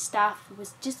and stuff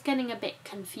was just getting a bit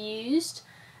confused,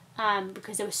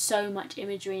 because there was so much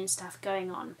imagery and stuff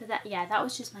going on. But that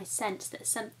was just my sense, that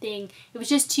it was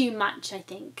just too much, I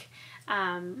think,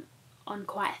 on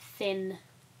quite a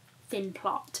thin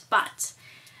plot. But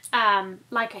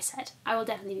like I said, I will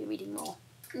definitely be reading more.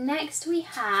 Next we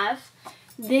have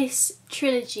this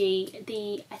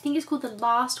trilogy, I think it's called the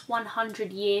Last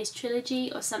 100 Years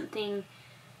trilogy or something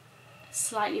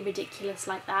slightly ridiculous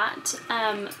like that,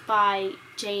 by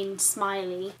Jane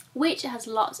Smiley, which has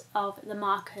lots of the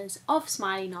markers of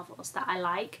Smiley novels that I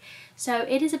like. So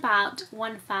it is about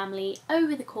one family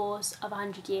over the course of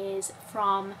 100 years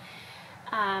from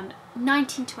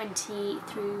 1920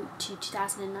 through to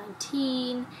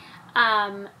 2019,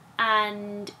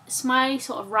 and Smiley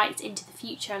sort of writes into the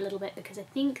future a little bit because I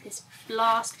think this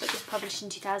last book was published in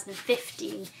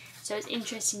 2015, so it's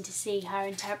interesting to see her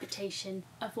interpretation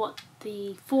of what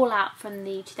the fallout from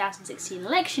the 2016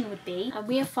 election would be. And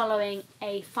we are following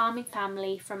a farming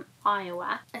family from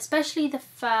Iowa. Especially the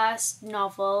first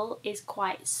novel is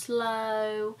quite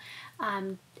slow,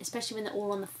 especially when they're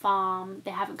all on the farm.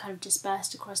 They haven't kind of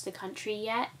dispersed across the country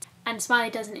yet. And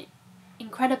Smiley does an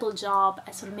incredible job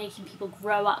at sort of making people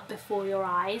grow up before your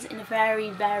eyes in a very,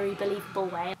 very believable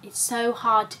way. It's so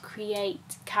hard to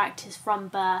create characters from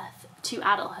birth to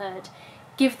adulthood,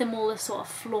 give them all the sort of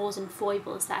flaws and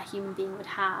foibles that a human being would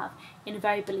have in a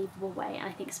very believable way, and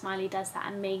I think Smiley does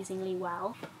that amazingly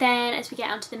well. Then as we get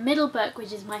onto the middle book,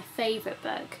 which is my favourite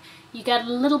book, you get a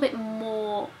little bit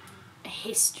more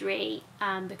history,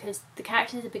 because the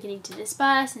characters are beginning to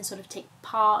disperse and sort of take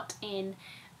part in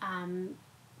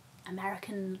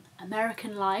American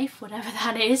life, whatever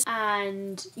that is.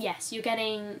 And yes, you're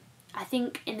getting, I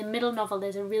think in the middle novel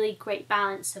there's a really great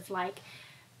balance of like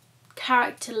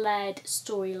character-led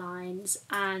storylines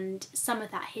and some of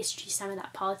that history, some of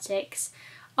that politics.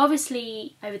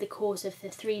 Obviously over the course of the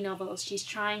 3 novels she's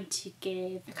trying to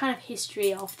give a kind of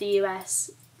history of the US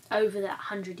over that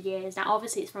 100 years. Now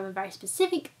obviously it's from a very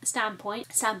specific standpoint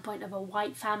of a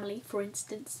white family, for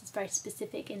instance. It's very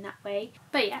specific in that way,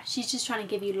 but yeah, she's just trying to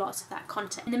give you lots of that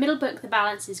content. In the middle book the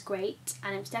balance is great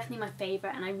and it was definitely my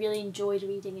favourite and I really enjoyed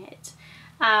reading it,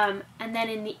 and then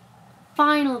in the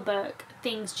final book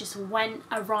things just went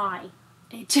awry.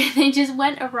 They just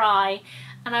went awry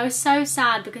and I was so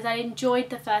sad because I enjoyed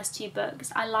the first 2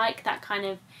 books. I like that kind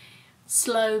of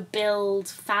slow build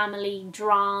family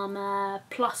drama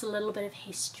plus a little bit of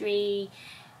history,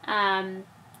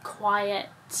 quiet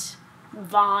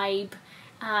vibe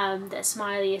that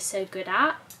Smiley is so good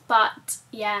at. But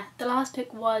yeah, the last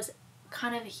book was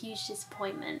kind of a huge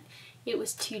disappointment. It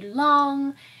was too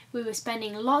long. We were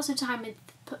spending lots of time with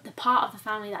the part of the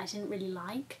family that I didn't really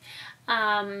like.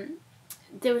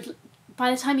 There was, by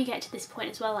the time you get to this point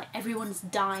as well, like everyone's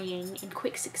dying in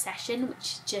quick succession,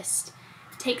 which just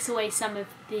takes away some of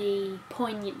the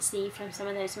poignancy from some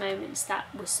of those moments that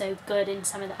were so good in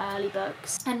some of the early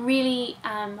books. And really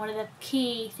one of the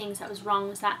key things that was wrong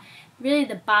was that really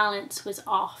the balance was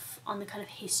off on the kind of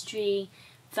history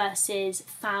versus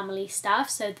family stuff.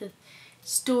 So the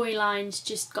storylines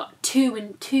just got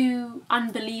too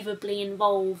unbelievably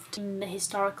involved in the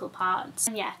historical parts.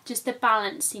 And yeah, just the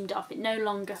balance seemed off. It no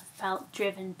longer felt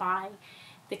driven by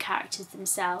the characters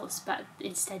themselves, but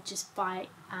instead just by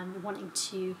wanting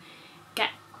to get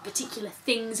particular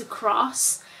things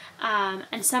across,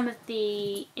 and some of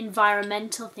the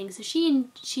environmental things. So she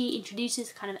introduces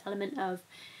a kind of element of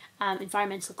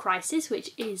environmental crisis,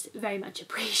 which is very much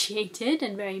appreciated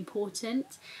and very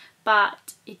important,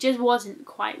 but it just wasn't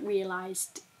quite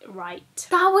realised right.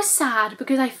 That was sad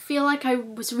because I feel like I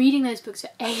was reading those books for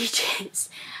ages,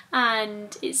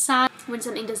 and it's sad when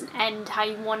something doesn't end how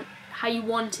you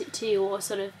want it to, or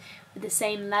sort of with the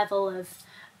same level of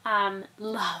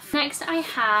love. Next I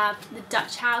have The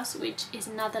Dutch House, which is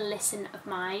another listen of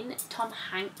mine. Tom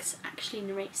Hanks actually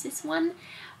narrates this one,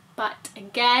 but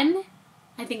again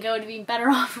I think I would have been better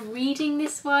off reading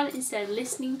this one instead of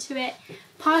listening to it,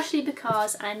 partially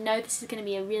because, and I know this is going to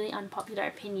be a really unpopular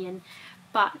opinion,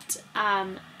 but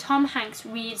Tom Hanks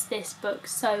reads this book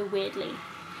so weirdly.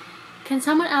 Can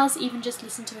someone else even just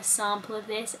listen to a sample of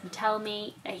this and tell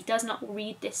me that he does not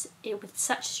read this with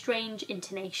such strange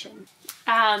intonation?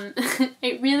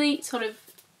 It really sort of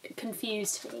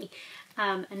confused me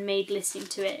and made listening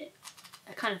to it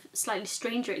a kind of slightly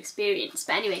stranger experience.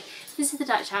 But anyway, this is The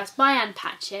Dutch House by Anne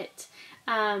Patchett.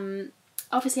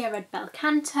 Obviously I read Bel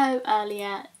Canto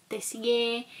earlier this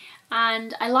year,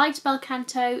 and I liked Bel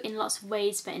Canto in lots of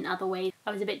ways, but in other ways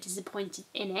I was a bit disappointed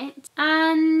in it.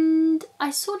 And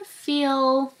I sort of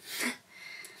feel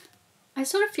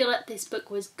that this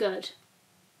book was good,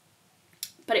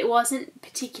 but it wasn't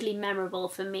particularly memorable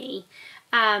for me.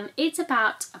 It's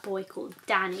about a boy called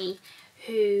Danny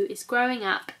who is growing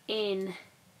up in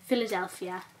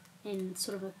Philadelphia in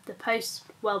sort of the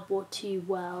post-World War II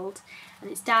world, and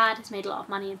his dad has made a lot of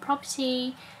money in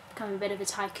property, become a bit of a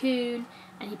tycoon,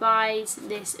 and he buys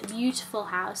this beautiful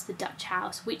house, the Dutch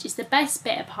house, which is the best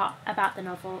bit about the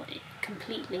novel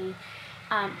completely.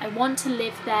 I want to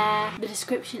live there. The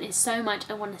description is so much.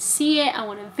 I want to see it, I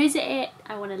want to visit it,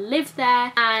 I want to live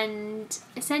there. And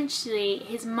essentially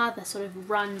his mother sort of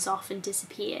runs off and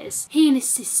disappears. He and his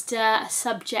sister are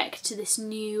subject to this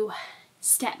new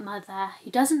stepmother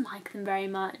who doesn't like them very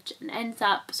much and ends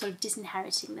up sort of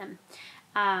disinheriting them.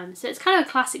 So it's kind of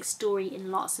a classic story in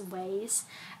lots of ways.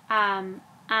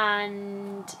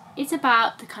 And it's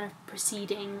about the kind of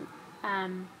preceding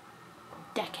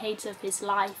decades of his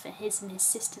life, and his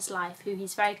sister's life, who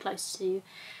he's very close to,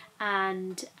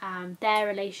 and their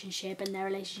relationship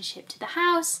to the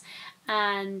house,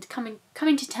 and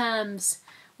coming to terms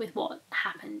with what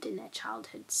happened in their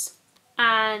childhoods.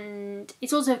 And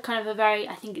it's also kind of a very,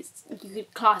 I think you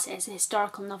could class it as a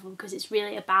historical novel, because it's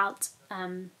really about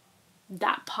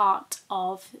that part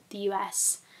of the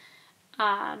US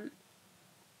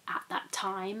at that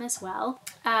time as well.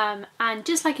 And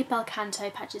just like in Bel Canto,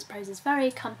 Patchett's prose is very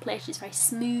accomplished, it's very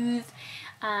smooth,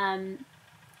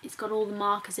 it's got all the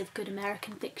markers of good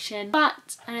American fiction.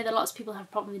 But I know that lots of people have a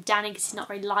problem with Danny because he's not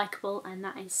very likeable, and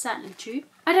that is certainly true.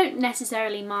 I don't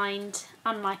necessarily mind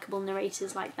unlikable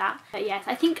narrators like that, but yes,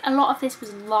 I think a lot of this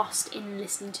was lost in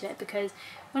listening to it, because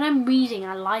when I'm reading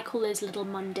I like all those little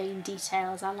mundane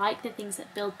details, I like the things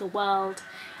that build the world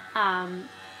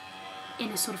in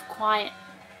a sort of quiet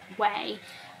way,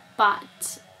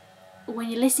 but when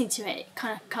you're listening to it, it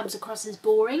kind of comes across as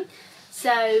boring.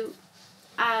 So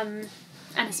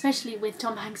and especially with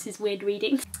Tom Hanks's weird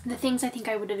reading, the things I think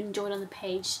I would have enjoyed on the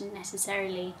page didn't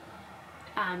necessarily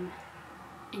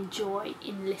enjoy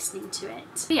in listening to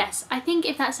it. But yes, I think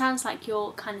if that sounds like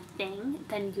your kind of thing,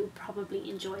 then you'll probably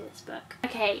enjoy this book.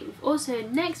 Okay, also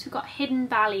next we've got Hidden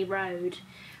Valley Road,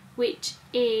 which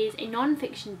is a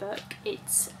non-fiction book.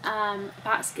 It's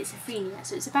about schizophrenia,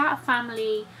 so it's about a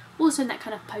family also in that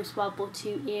kind of post-World War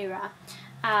II era,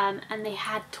 and they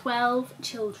had 12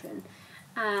 children,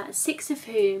 6 of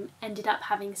whom ended up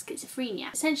having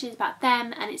schizophrenia. Essentially it's about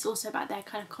them, and it's also about their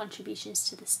kind of contributions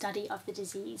to the study of the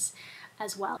disease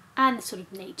as well, and the sort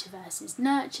of nature versus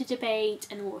nurture debate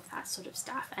and all of that sort of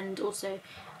stuff, and also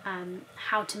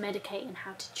how to medicate and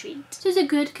how to treat. So it's a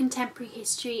good contemporary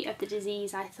history of the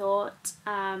disease, I thought,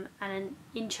 and an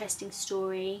interesting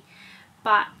story,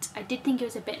 but I did think it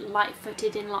was a bit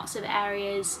light-footed in lots of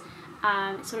areas.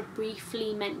 It sort of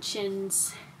briefly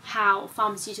mentions how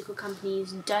pharmaceutical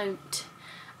companies don't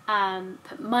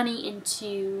put money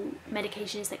into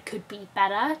medications that could be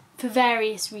better for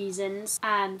various reasons.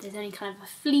 There's only kind of a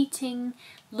fleeting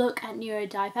look at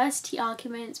neurodiversity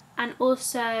arguments, and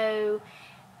also,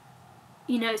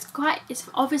 you know, it's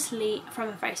obviously from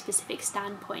a very specific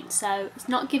standpoint, so it's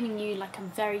not giving you like a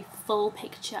very full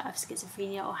picture of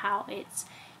schizophrenia or how it's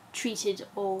treated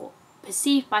or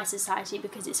perceived by society,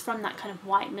 because it's from that kind of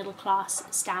white middle class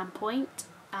standpoint,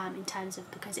 in terms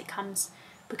of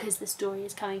because the story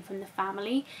is coming from the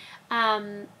family,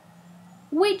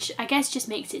 which I guess just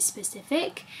makes it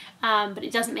specific, but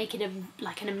it doesn't make it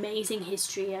like an amazing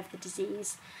history of the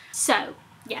disease. So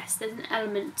yes, there's an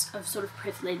element of sort of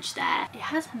privilege there. It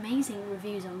has amazing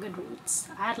reviews on Goodreads.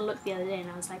 I had a look the other day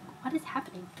and I was like, what is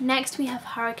happening? Next we have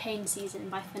Hurricane Season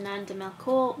by Fernanda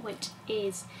Melchor, which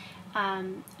is a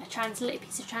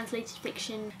piece of translated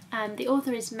fiction. The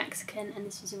author is Mexican, and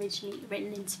this was originally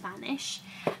written in Spanish.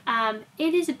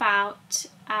 It is about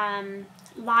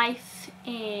life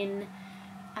in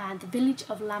the village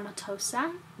of La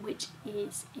Matosa, which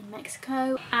is in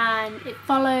Mexico, and it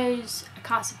follows a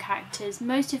cast of characters,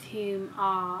 most of whom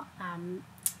are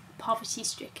poverty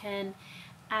stricken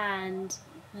and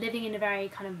living in a very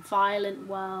kind of violent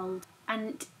world.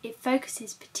 And it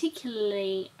focuses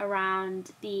particularly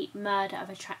around the murder of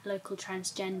a local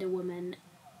transgender woman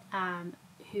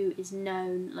who is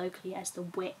known locally as the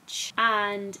Witch.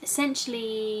 And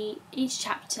essentially each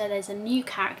chapter there's a new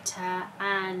character,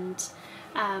 and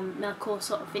Melchor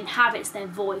sort of inhabits their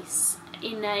voice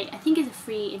in I think it's a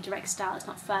free indirect style, it's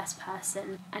not first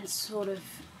person, and sort of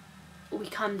we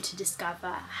come to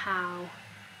discover how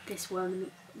this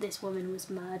woman was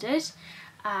murdered,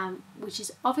 which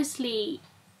is obviously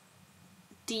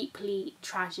deeply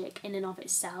tragic in and of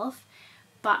itself,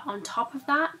 but on top of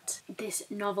that, this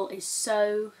novel is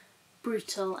so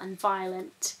brutal and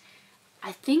violent.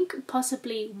 I think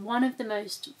possibly one of the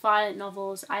most violent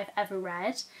novels I've ever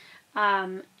read.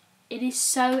 It is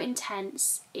so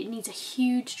intense, it needs a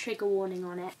huge trigger warning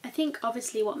on it. I think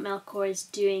obviously what Melchor is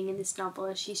doing in this novel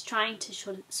is she's trying to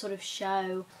sort of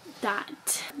show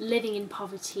that living in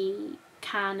poverty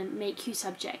can make you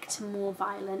subject to more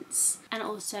violence, and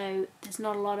also there's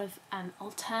not a lot of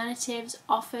alternatives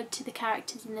offered to the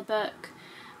characters in the book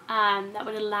that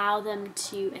would allow them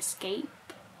to escape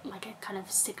like a kind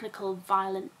of cyclical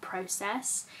violent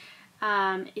process.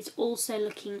 It's also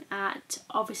looking at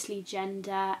obviously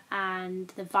gender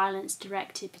and the violence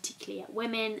directed particularly at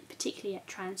women, particularly at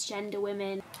transgender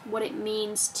women, what it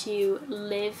means to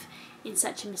live in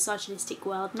such a misogynistic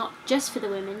world, not just for the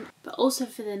women but also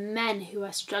for the men who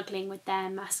are struggling with their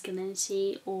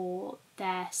masculinity or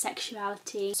their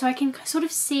sexuality. So I can sort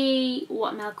of see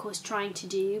what Melkor's trying to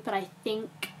do, but I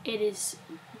think it is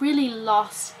really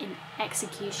lost in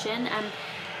execution, and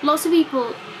lots of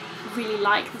people really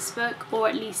like this book, or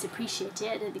at least appreciate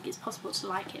it. I don't think it's possible to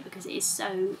like it because it is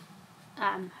so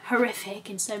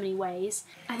horrific in so many ways.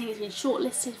 I think it's been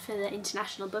shortlisted for the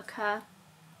International Booker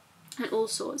and all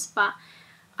sorts, but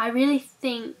I really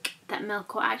think that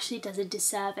Melkor actually does a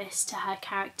disservice to her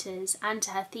characters and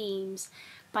to her themes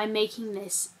by making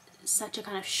this such a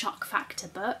kind of shock factor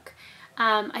book.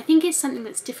 I think it's something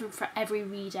that's different for every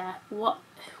reader,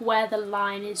 where the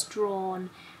line is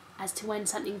drawn as to when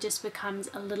something just becomes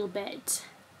a little bit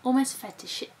almost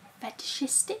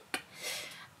fetishistic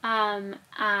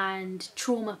and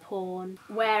trauma porn,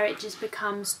 where it just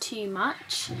becomes too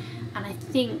much. And I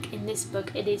think in this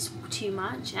book it is too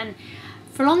much, and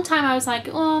for a long time I was like,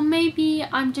 oh, maybe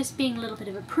I'm just being a little bit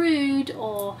of a prude,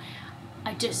 or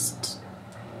I just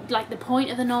like the point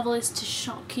of the novel is to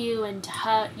shock you and to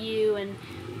hurt you,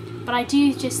 but I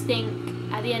do just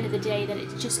think at the end of the day that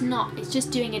it's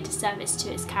just doing a disservice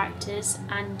to its characters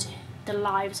and the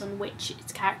lives on which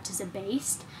its characters are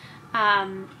based.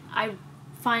 I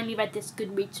finally read this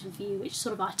Goodreads review which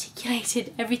sort of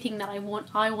articulated everything that I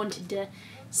wanted to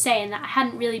say, and that I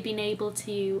hadn't really been able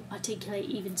to articulate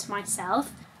even to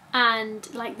myself. And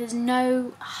like, there's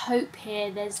no hope here,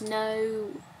 there's no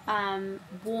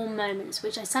warm moments,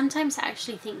 which I sometimes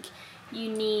actually think you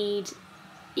need,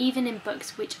 even in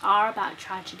books which are about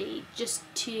tragedy, just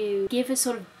to give a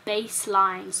sort of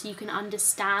baseline so you can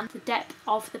understand the depth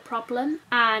of the problem.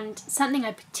 And something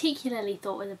I particularly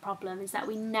thought was a problem is that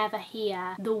we never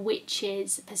hear the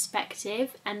witch's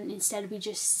perspective, and instead we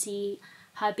just see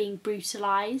her being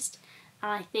brutalised,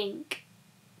 and I think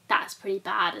that's pretty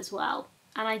bad as well.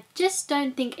 And I just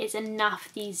don't think it's enough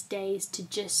these days to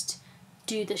just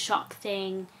do the shock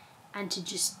thing and to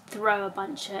just throw a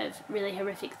bunch of really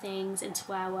horrific things and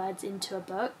swear words into a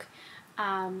book.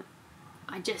 I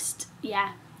just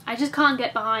can't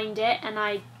get behind it, and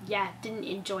I didn't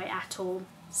enjoy it at all.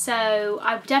 So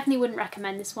I definitely wouldn't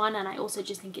recommend this one, and I also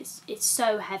just think it's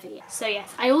so heavy. So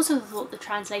yes, I also thought the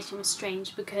translation was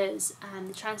strange because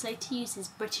the translator uses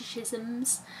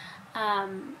Britishisms,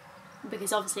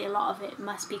 because obviously a lot of it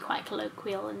must be quite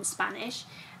colloquial in Spanish,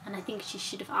 and I think she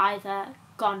should have either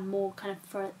gone more kind of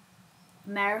for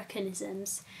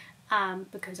Americanisms,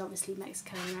 because obviously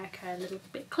Mexico and America are a little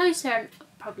bit closer and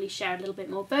probably share a little bit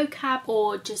more vocab,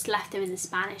 or just left them in the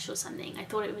Spanish or something. I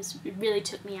thought it really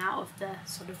took me out of the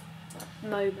sort of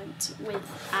moment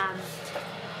with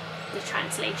the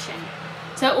translation.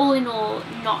 So all in all,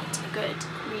 not a good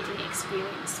reading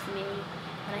experience for me,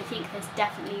 and I think there's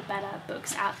definitely better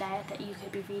books out there that you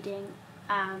could be reading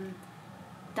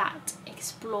that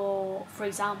explore, for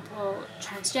example,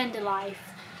 transgender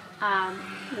life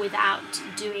without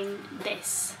doing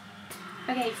this.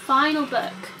 Okay, final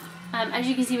book. As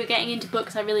you can see, we're getting into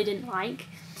books I really didn't like.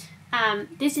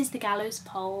 This is The Gallows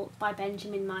Pole by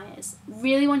Benjamin Myers.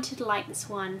 Really wanted to like this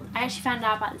one. I actually found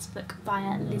out about this book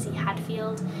via Lizzie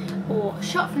Hadfield, or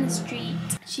Shot from the Street.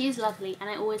 She is lovely, and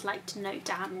I always like to note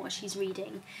down what she's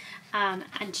reading.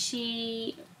 And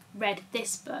she read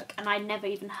this book, and I'd never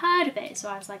even heard of it, so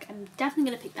I was like, I'm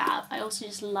definitely going to pick that up. I also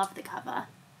just love the cover.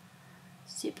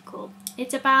 Super cool.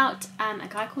 It's about a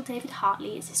guy called David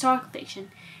Hartley. It's historical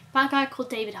fiction about a guy called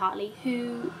David Hartley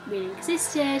who really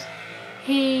existed.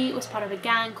 He was part of a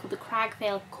gang called the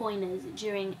Cragvale Coiners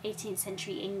during 18th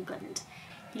century England.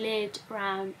 He lived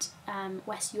around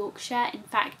West Yorkshire. In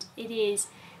fact, it is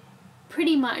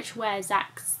pretty much where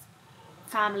Zach's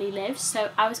family lives,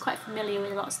 so I was quite familiar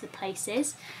with lots of the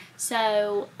places.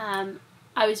 So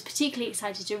I was particularly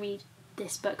excited to read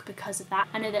this book because of that.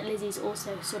 I know that Lizzie's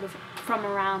also sort of from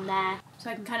around there, so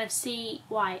I can kind of see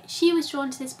why she was drawn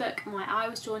to this book and why I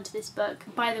was drawn to this book.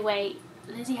 By the way,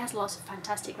 Lizzie has lots of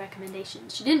fantastic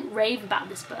recommendations. She didn't rave about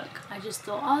this book. I just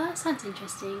thought, oh, that sounds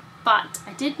interesting, but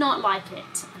I did not like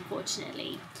it,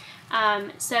 unfortunately.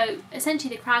 So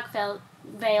essentially the Cragvale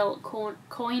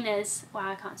coiners,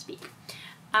 wow, I can't speak,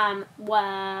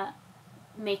 were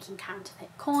making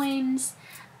counterfeit coins.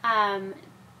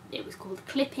 It was called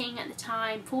clipping at the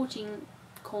time, forging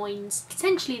coins.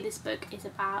 Essentially this book is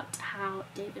about how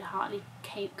David Hartley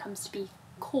comes to be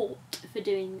caught for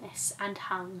doing this and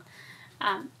hung,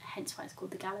 hence why it's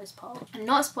called The Gallows Pole. I'm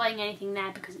not spoiling anything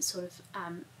there because it's sort of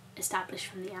established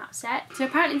from the outset. So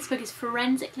apparently this book is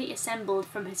forensically assembled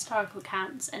from historical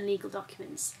accounts and legal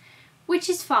documents, which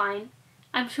is fine.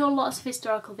 I'm sure lots of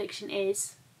historical fiction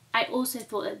is. I also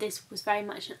thought that this was very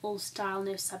much an all style,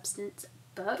 no substance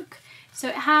book. So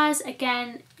it has,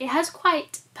 again, it has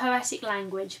quite poetic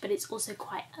language, but it's also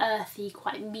quite earthy,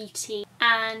 quite meaty.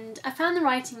 And I found the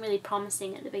writing really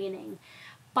promising at the beginning,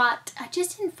 but I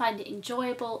just didn't find it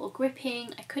enjoyable or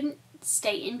gripping. I couldn't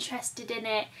stay interested in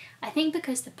it. I think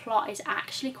because the plot is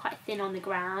actually quite thin on the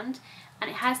ground, and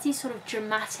it has these sort of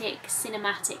dramatic,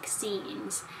 cinematic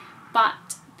scenes,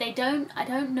 but I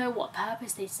don't know what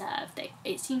purpose they serve.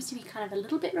 It seems to be kind of a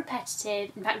little bit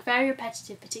repetitive, in fact very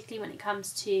repetitive, particularly when it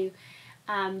comes to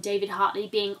David Hartley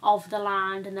being of the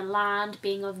land and the land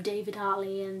being of David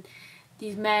Hartley and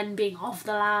these men being of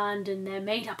the land and they're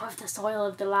made up of the soil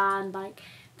of the land. Like,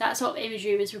 that sort of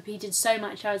imagery was repeated so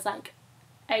much I was like,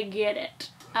 I get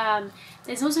it.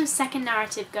 There's also a second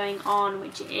narrative going on,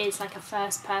 which is like a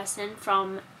first person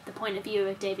from the point of view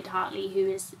of David Hartley, who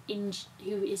is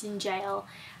in jail,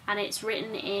 and it's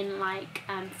written in like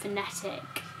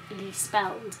phonetically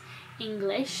spelled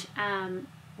English,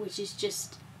 which is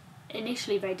just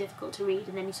initially very difficult to read,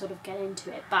 and then you sort of get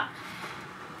into it. But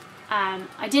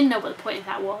I didn't know what the point of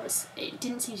that was. It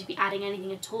didn't seem to be adding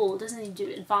anything at all. It doesn't seem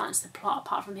to advance the plot,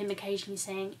 apart from him occasionally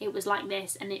saying it was like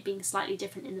this and it being slightly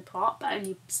different in the plot, but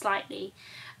only slightly.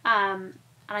 And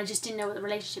I just didn't know what the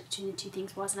relationship between the two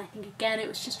things was. And I think, again, it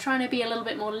was just trying to be a little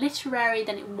bit more literary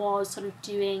than it was sort of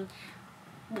doing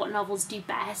what novels do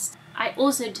best. I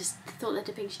also just thought the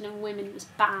depiction of women was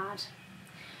bad.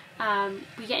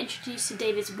 We get introduced to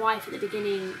David's wife at the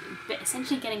beginning, but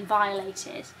essentially getting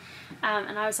violated,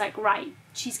 and I was like, right,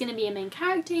 she's going to be a main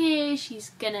character here, she's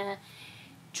going to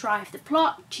drive the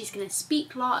plot, she's going to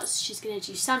speak lots, she's going to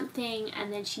do something,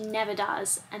 and then she never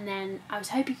does. And then I was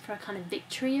hoping for a kind of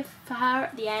victory for her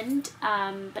at the end,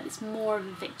 but it's more of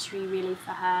a victory really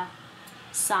for her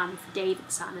son, for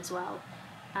David's son as well,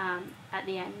 at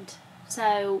the end.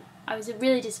 So I was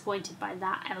really disappointed by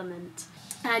that element.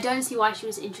 And I don't see why she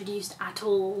was introduced at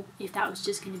all if that was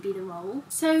just going to be the role.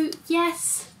 So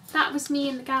yes, that was me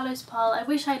in The Gallows Pole. I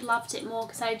wish I'd loved it more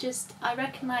because I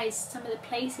recognised some of the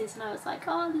places and I was like,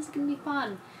 oh, this is going to be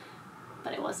fun.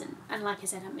 But it wasn't. And like I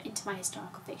said, I'm into my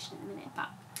historical fiction at the minute. But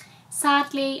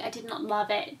sadly, I did not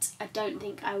love it. I don't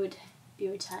think I would be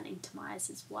returning to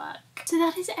Myers' work. So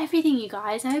that is everything, you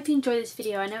guys. I hope you enjoyed this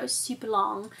video. I know it's super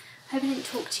long. I hope I didn't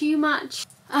talk too much.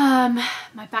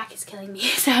 My back is killing me,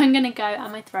 so I'm gonna go,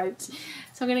 and my throat,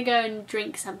 so I'm gonna go and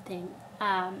drink something.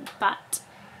 But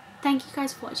thank you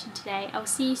guys for watching today. I'll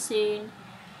see you soon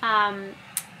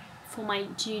for my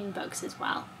June books as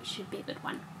well, which should be a good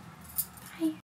one.